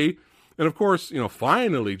day. And, of course, you know,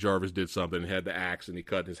 finally Jarvis did something, had the axe, and he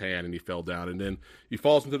cut his hand, and he fell down. And then he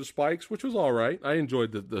falls into the spikes, which was all right. I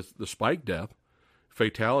enjoyed the spike death,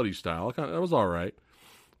 fatality style. That was all right.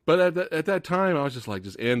 But at that time, I was just like,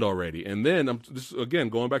 just end already. And then, I'm just, again,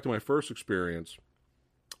 going back to my first experience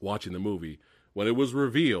watching the movie, when it was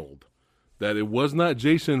revealed that it was not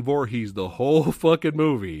Jason Voorhees the whole fucking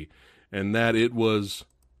movie, and that it was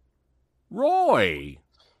Roy.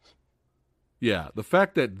 Yeah, the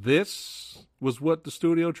fact that this was what the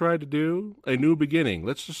studio tried to do, a new beginning.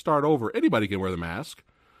 Let's just start over. Anybody can wear the mask.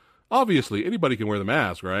 Obviously, anybody can wear the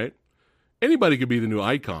mask, right? Anybody could be the new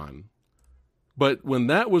icon. But when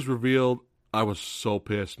that was revealed, I was so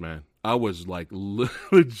pissed, man. I was like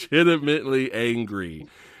legitimately angry.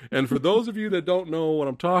 And for those of you that don't know what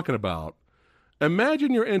I'm talking about,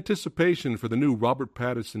 imagine your anticipation for the new Robert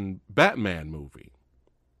Pattinson Batman movie.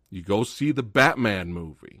 You go see the Batman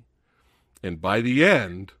movie. And by the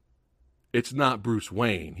end, it's not Bruce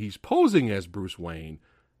Wayne. He's posing as Bruce Wayne.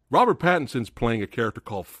 Robert Pattinson's playing a character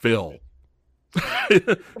called Phil.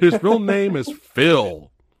 His real name is Phil.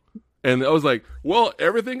 And I was like, well,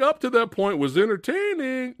 everything up to that point was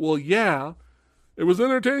entertaining. Well, yeah, it was an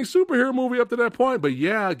entertaining superhero movie up to that point. But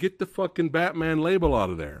yeah, get the fucking Batman label out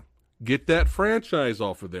of there. Get that franchise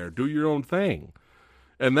off of there. Do your own thing.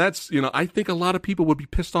 And that's, you know, I think a lot of people would be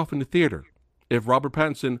pissed off in the theater if Robert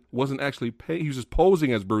Pattinson wasn't actually he was just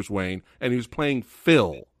posing as Bruce Wayne and he was playing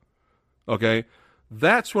Phil. Okay?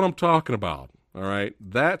 That's what I'm talking about. All right?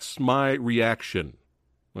 That's my reaction.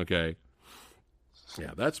 Okay?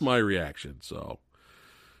 Yeah, that's my reaction. So,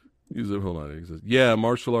 hold on. He says, yeah,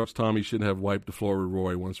 martial arts Tommy shouldn't have wiped the floor with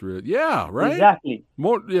Roy once. Yeah, right? Exactly.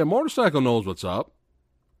 Motorcycle knows what's up.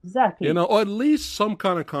 Exactly. You know, or at least some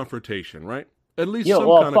kind of confrontation, right? At least some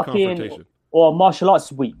kind of confrontation. Or martial arts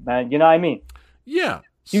sweep, man. You know what I mean? Yeah.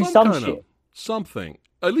 Do some shit. Something.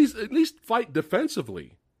 At least fight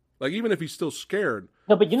defensively. Like, even if he's still scared.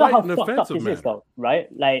 No, but you know how fucked up this is, though, right?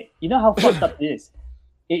 Like, you know how fucked up it is?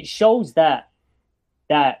 It shows that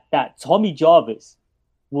Tommy Jarvis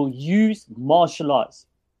will use martial arts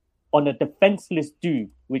on a defenseless dude,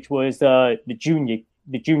 which was the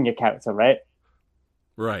junior character, right?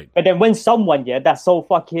 Right. But then when someone, that's so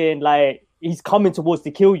fucking like he's coming towards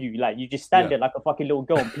to kill you, like you just stand there like a fucking little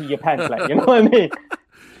girl and pee your pants, like, you know what I mean?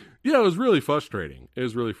 Yeah, it was really frustrating.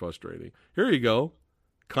 Here you go.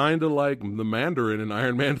 Kind of like the Mandarin in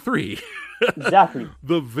Iron Man 3. Exactly.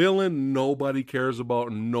 The villain nobody cares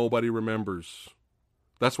about and nobody remembers.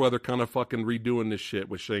 That's why they're kind of fucking redoing this shit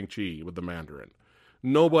with Shang-Chi, with the Mandarin.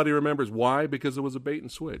 Nobody remembers. Why? Because it was a bait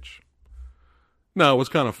and switch. Now, it was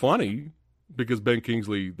kind of funny because Ben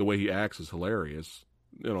Kingsley, the way he acts is hilarious.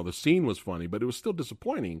 You know, the scene was funny, but it was still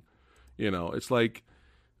disappointing. You know, it's like,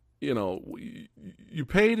 you know, you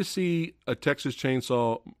pay to see a Texas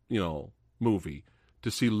Chainsaw, you know, movie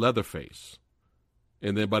to see Leatherface.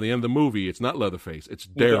 And then by the end of the movie, it's not Leatherface, it's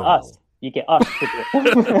Daryl. You get us.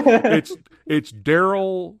 It's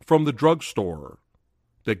Daryl from the drugstore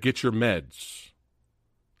that gets your meds.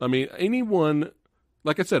 I mean, anyone,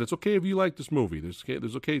 like I said, it's okay if you like this movie.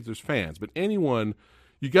 There's fans, but anyone,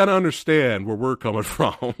 you got to understand where we're coming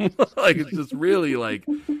from. Like, it's just really like,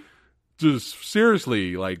 just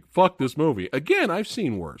seriously, like, fuck this movie. Again, I've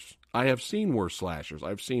seen worse. I have seen worse slashers.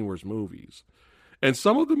 I've seen worse movies. And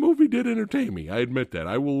some of the movie did entertain me. I admit that.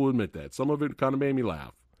 I will admit that. Some of it kind of made me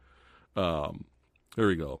laugh. Here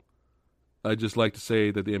we go. I just like to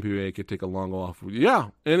say that the MPAA could take a long off. Yeah,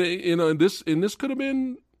 and and this could have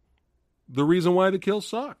been the reason why the kills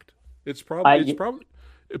sucked. It's probably.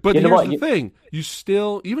 But here's the thing: you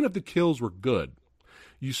still, even if the kills were good,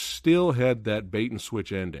 you still had that bait and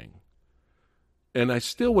switch ending, and I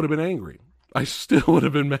still would have been angry. I still would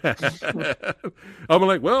have been mad. I'm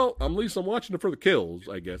like, well, at least I'm watching it for the kills,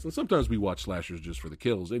 I guess. And sometimes we watch slashers just for the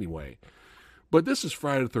kills anyway. But this is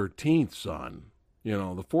Friday the 13th, son. You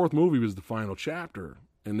know, the fourth movie was the final chapter.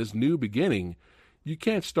 And this new beginning, you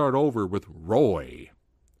can't start over with Roy.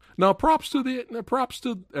 Now, props to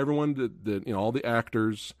everyone, that all the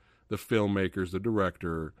actors, the filmmakers, the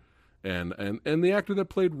director, and the actor that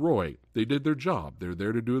played Roy. They did their job. They're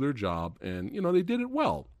there to do their job, and, they did it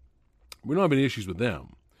well. We don't have any issues with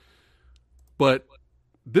them. But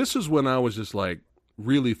this is when I was just like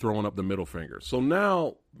really throwing up the middle finger. So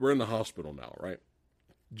now we're in the hospital now, right?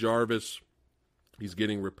 Jarvis, he's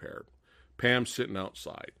getting repaired. Pam's sitting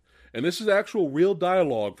outside. And this is actual real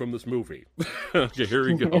dialogue from this movie. Okay, here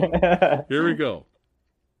we go. Here we go.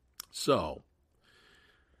 So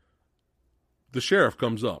the sheriff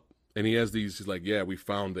comes up. And he has these, he's like, yeah, we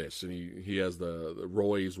found this. And he has the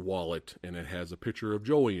Roy's wallet, and it has a picture of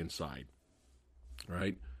Joey inside,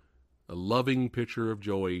 right? A loving picture of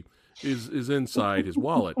Joey is inside his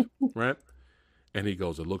wallet, right? And he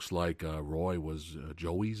goes, it looks like Roy was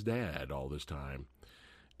Joey's dad all this time.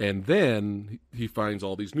 And then he finds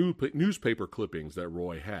all these newspaper clippings that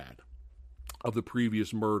Roy had of the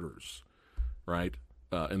previous murders, right,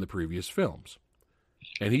 in the previous films.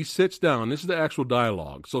 And he sits down. This is the actual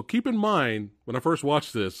dialogue. So keep in mind, when I first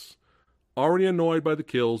watched this, already annoyed by the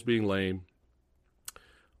kills being lame,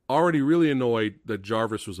 already really annoyed that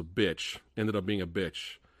Jarvis was a bitch, ended up being a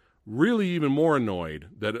bitch, really even more annoyed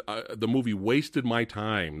that the movie wasted my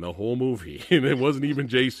time, the whole movie, and it wasn't even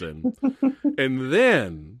Jason. And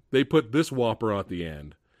then they put this whopper at the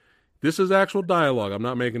end. This is actual dialogue. I'm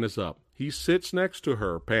not making this up. He sits next to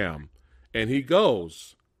her, Pam, and he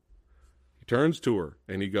goes... turns to her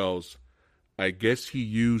and he goes, I guess he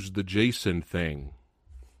used the Jason thing.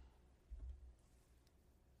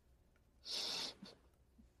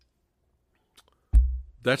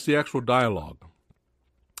 That's the actual dialogue.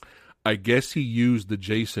 I guess he used the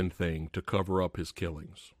Jason thing to cover up his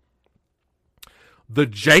killings. The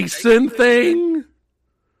Jason thing?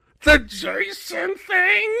 The Jason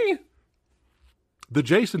thing? The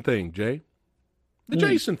Jason thing, Jay. The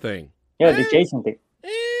Jason thing. Yeah, the Jason thing.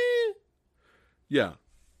 Yeah,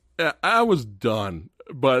 I was done.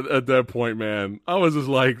 But at that point, man, I was just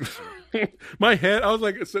like, my head, I was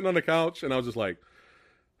like sitting on the couch and I was just like,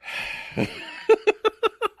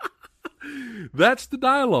 that's the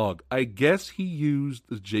dialogue. I guess he used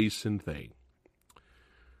the Jason thing.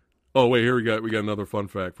 Oh, wait, here we got another fun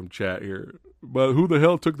fact from chat here. But who the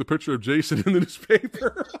hell took the picture of Jason in the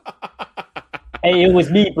newspaper? Hey, it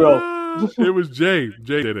was me, bro. It was Jay.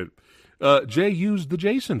 Jay did it. Jay used the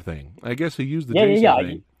Jason thing. I guess he used the Jason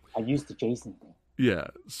thing. I used the Jason thing. Yeah.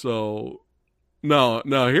 So now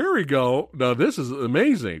here we go. Now this is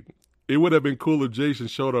amazing. It would have been cool if Jason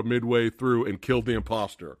showed up midway through and killed the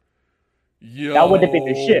imposter. Yo, that would have been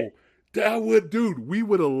the shit. Dude, we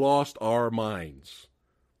would have lost our minds.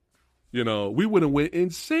 We would have went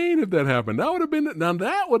insane if that happened. That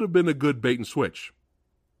would have been a good bait and switch.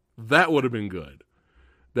 That would have been good.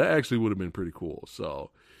 That actually would have been pretty cool.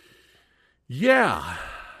 So. Yeah,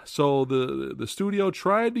 so the studio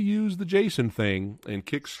tried to use the Jason thing and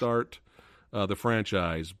kickstart the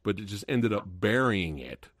franchise, but it just ended up burying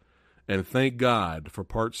it. And thank God for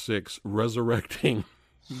Part 6 resurrecting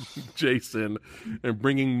Jason and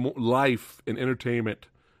bringing life and entertainment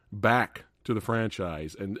back to the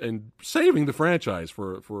franchise and saving the franchise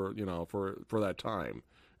for that time.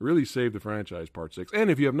 It really saved the franchise, Part 6.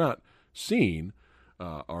 And if you have not seen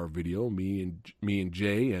our video, me and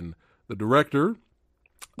Jay and the director,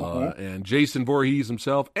 and Jason Voorhees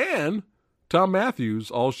himself, and Tom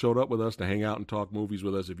Matthews all showed up with us to hang out and talk movies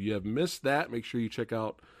with us. If you have missed that, make sure you check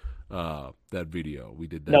out that video. We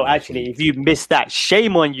did that. No, actually, if you missed that,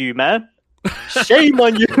 shame on you, man. Shame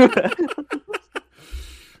on you.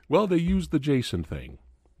 Well, they used the Jason thing.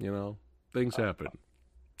 Things happen.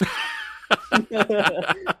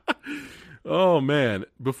 Oh, man.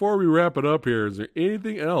 Before we wrap it up here, is there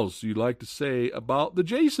anything else you'd like to say about the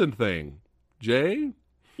Jason thing? Jay?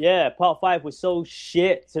 Yeah, Part 5 was so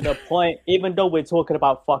shit to the point, even though we're talking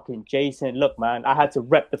about fucking Jason, look, man, I had to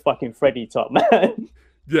rep the fucking Freddy top, man.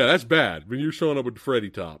 Yeah, that's bad. When you're showing up with the Freddy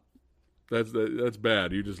top, that's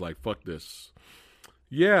bad. You're just like, fuck this.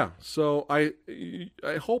 Yeah, so I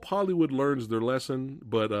hope Hollywood learns their lesson,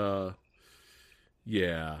 but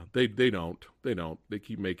Yeah, they don't. They don't. They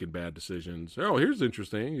keep making bad decisions. Oh, here's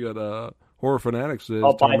interesting. You got Horror Fanatics says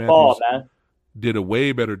Oh, Tom by far, Matthews man. did a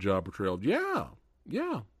way better job portrayal. Yeah,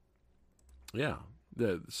 yeah, yeah.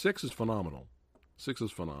 The 6 is phenomenal. 6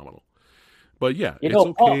 is phenomenal. But yeah, You it's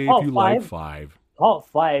know, okay if you like 5. part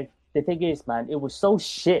five. The thing is, man, it was so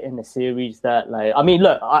shit in the series that, like, I mean,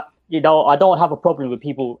 look, I don't have a problem with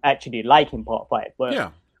people actually liking part five, but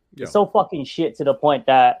Yeah, yeah. it's so fucking shit to the point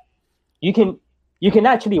that you can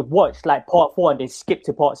actually watch like part 4 and then skip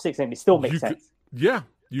to part 6 and it still makes sense. Yeah,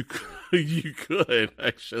 you could, you could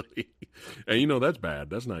actually, and that's bad.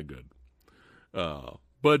 That's not good.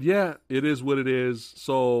 But yeah, it is what it is.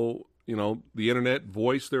 So the internet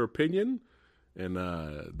voiced their opinion, and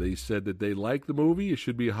they said that they like the movie. It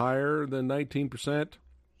should be higher than 19%.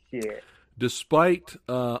 Shit. Despite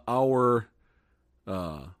our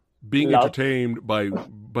being Love. entertained by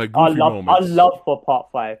goofy Our moments. love for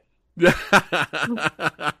part 5.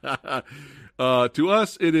 To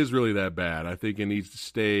us, it is really that bad. I think it needs to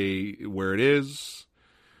stay where it is.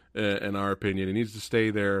 In our opinion, it needs to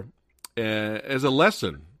stay there as a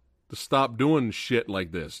lesson to stop doing shit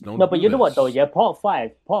like this. No, but you know what though? Yeah, part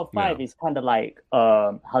five Yeah. is kind of like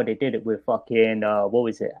how they did it with fucking what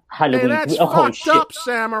was it? Halloween. Hey, that's Oh fucked shit! up,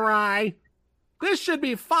 Samurai. This should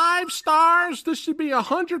be 5 stars. This should be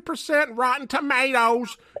 100% Rotten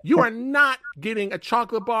Tomatoes. You are not getting a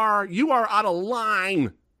chocolate bar. You are out of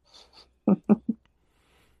line.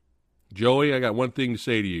 Joey, I got one thing to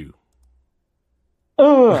say to you.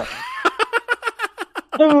 Uh.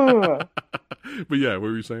 But yeah, what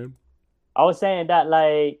were you saying? I was saying that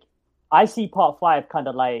like I see part 5 kind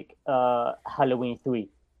of like Halloween 3.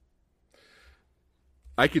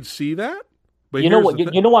 I could see that. But you know what?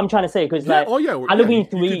 You know what I'm trying to say? Because like Halloween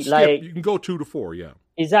 3, you like you can go 2 to 4, yeah.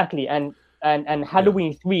 Exactly, and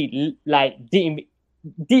Halloween 3 like didn't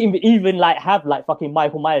even like have like fucking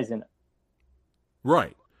Michael Myers in it.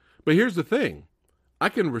 Right. But here's the thing. I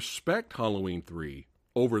can respect Halloween 3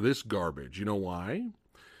 over this garbage. You know why?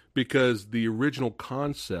 Because the original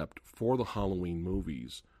concept for the Halloween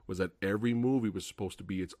movies was that every movie was supposed to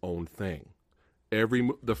be its own thing.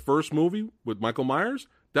 The first movie with Michael Myers,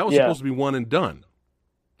 that was supposed to be one and done.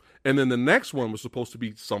 And then the next one was supposed to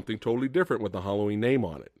be something totally different with the Halloween name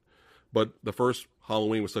on it. But the first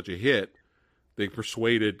Halloween was such a hit, they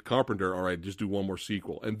persuaded Carpenter, all right, just do one more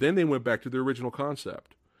sequel. And then they went back to the original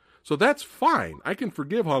concept. So that's fine. I can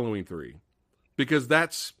forgive Halloween 3 because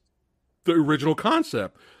that's the original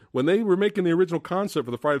concept. When they were making the original concept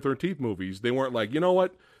for the Friday the 13th movies, they weren't like, you know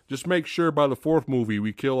what, just make sure by the 4th movie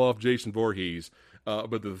we kill off Jason Voorhees.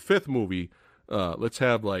 But the 5th movie, let's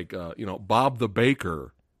have like, Bob the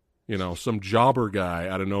Baker, some jobber guy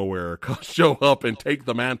out of nowhere show up and take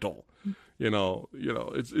the mantle.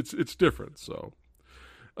 It's different. So,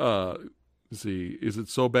 let's see, is it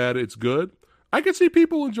so bad it's good? I could see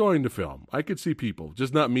people enjoying the film. I could see people,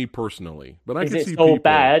 just not me personally, but I could see people.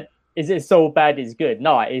 Is it so bad it's good?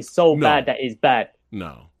 No, it's so bad that it's bad.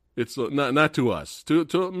 No, it's not to us.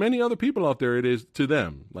 To many other people out there, it is to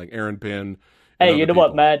them, like Aaron Penn. Hey, you know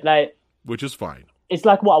what, man? Like, which is fine. It's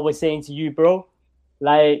like what I was saying to you, bro.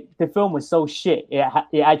 Like, the film was so shit,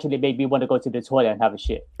 it actually made me want to go to the toilet and have a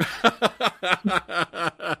shit.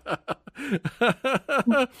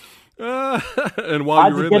 And while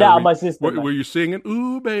you were in get there, out of my system, were you singing,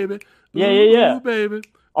 ooh, baby? Ooh, yeah. Ooh, baby.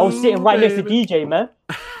 I was sitting right next to DJ, man.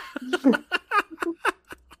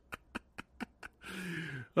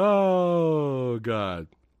 Oh, God.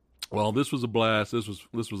 Well, this was a blast. This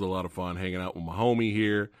was a lot of fun hanging out with my homie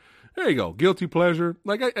here. There you go. Guilty pleasure.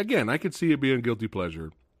 Like, I could see it being a guilty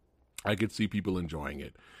pleasure. I could see people enjoying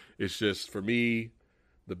it. It's just, for me,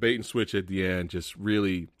 the bait and switch at the end just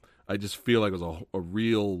really, I just feel like it was a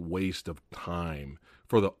real waste of time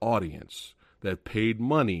for the audience that paid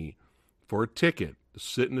money for a ticket to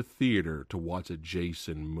sit in the theater to watch a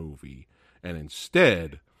Jason movie. And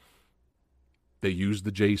instead, they used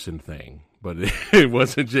the Jason thing. But it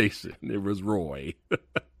wasn't Jason. It was Roy.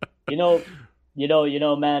 You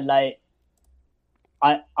know, man, like,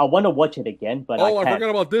 I want to watch it again, but I forgot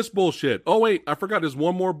about this bullshit. Oh, wait, I forgot there's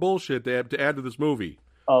one more bullshit to add to this movie.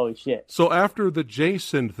 Oh, shit. So after the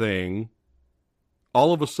Jason thing,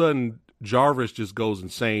 all of a sudden, Jarvis just goes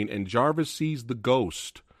insane, and Jarvis sees the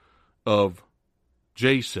ghost of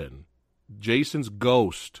Jason. Jason's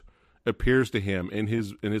ghost appears to him in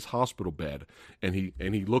his hospital bed, and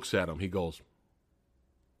he looks at him. He goes,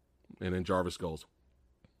 and then Jarvis goes.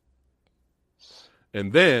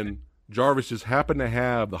 And then Jarvis just happened to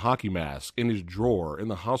have the hockey mask in his drawer in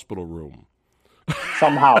the hospital room.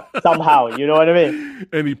 somehow, you know what I mean?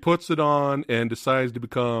 And he puts it on and decides to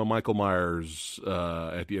become Michael Myers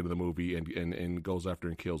at the end of the movie and goes after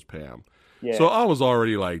and kills Pam. Yeah. So I was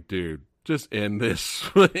already like, dude, just end this.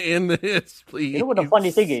 End this, please. You know what the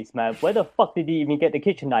funny thing is, man? Where the fuck did he even get the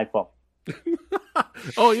kitchen knife from?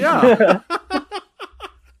 Oh, yeah.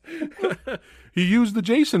 He used the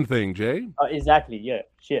Jason thing, Jay. Exactly, yeah.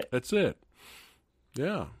 Shit. That's it.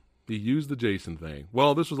 Yeah. He used the Jason thing.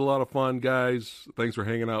 Well, this was a lot of fun, guys. Thanks for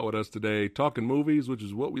hanging out with us today. Talking movies, which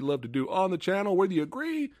is what we love to do on the channel, whether you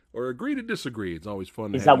agree or agree to disagree. It's always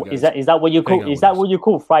fun. Is that what you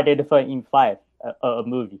call Friday the 13th 5 a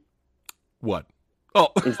movie? What? Oh,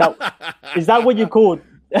 is that what you call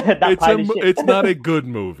that kind of shit? It's not a good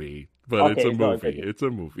movie, but okay, it's a movie. It's a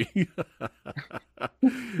movie.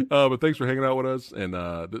 But thanks for hanging out with us. And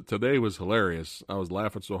today was hilarious. I was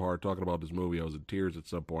laughing so hard talking about this movie. I was in tears at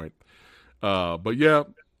some point. But yeah,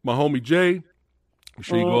 my homie Jay, make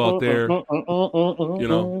sure you go out there. You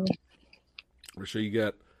know, make sure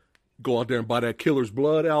you go out there and buy that Killer's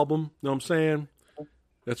Blood album. You know what I'm saying?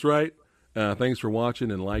 That's right. Thanks for watching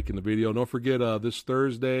and liking the video. Don't forget this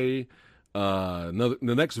Thursday, the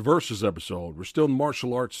next Versus episode. We're still in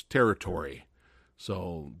martial arts territory.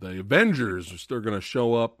 So the Avengers are still going to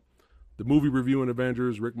show up. The movie reviewing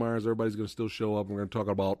Avengers, Rick Myers, everybody's going to still show up. We're going to talk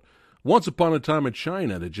about Once Upon a Time in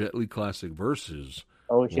China, the Jet Li classic versus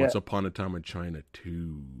Once Upon a Time in China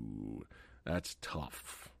 2. That's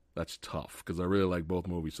tough. That's tough because I really like both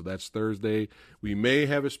movies. So that's Thursday. We may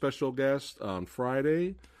have a special guest on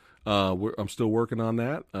Friday. I'm still working on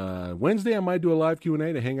that. Wednesday, I might do a live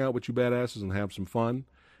Q&A to hang out with you badasses and have some fun.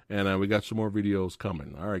 And we got some more videos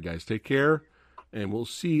coming. All right, guys, take care. And we'll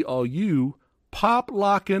see all you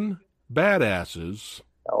pop-locking badasses.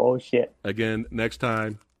 Oh, shit. Again next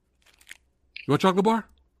time. You want a chocolate bar?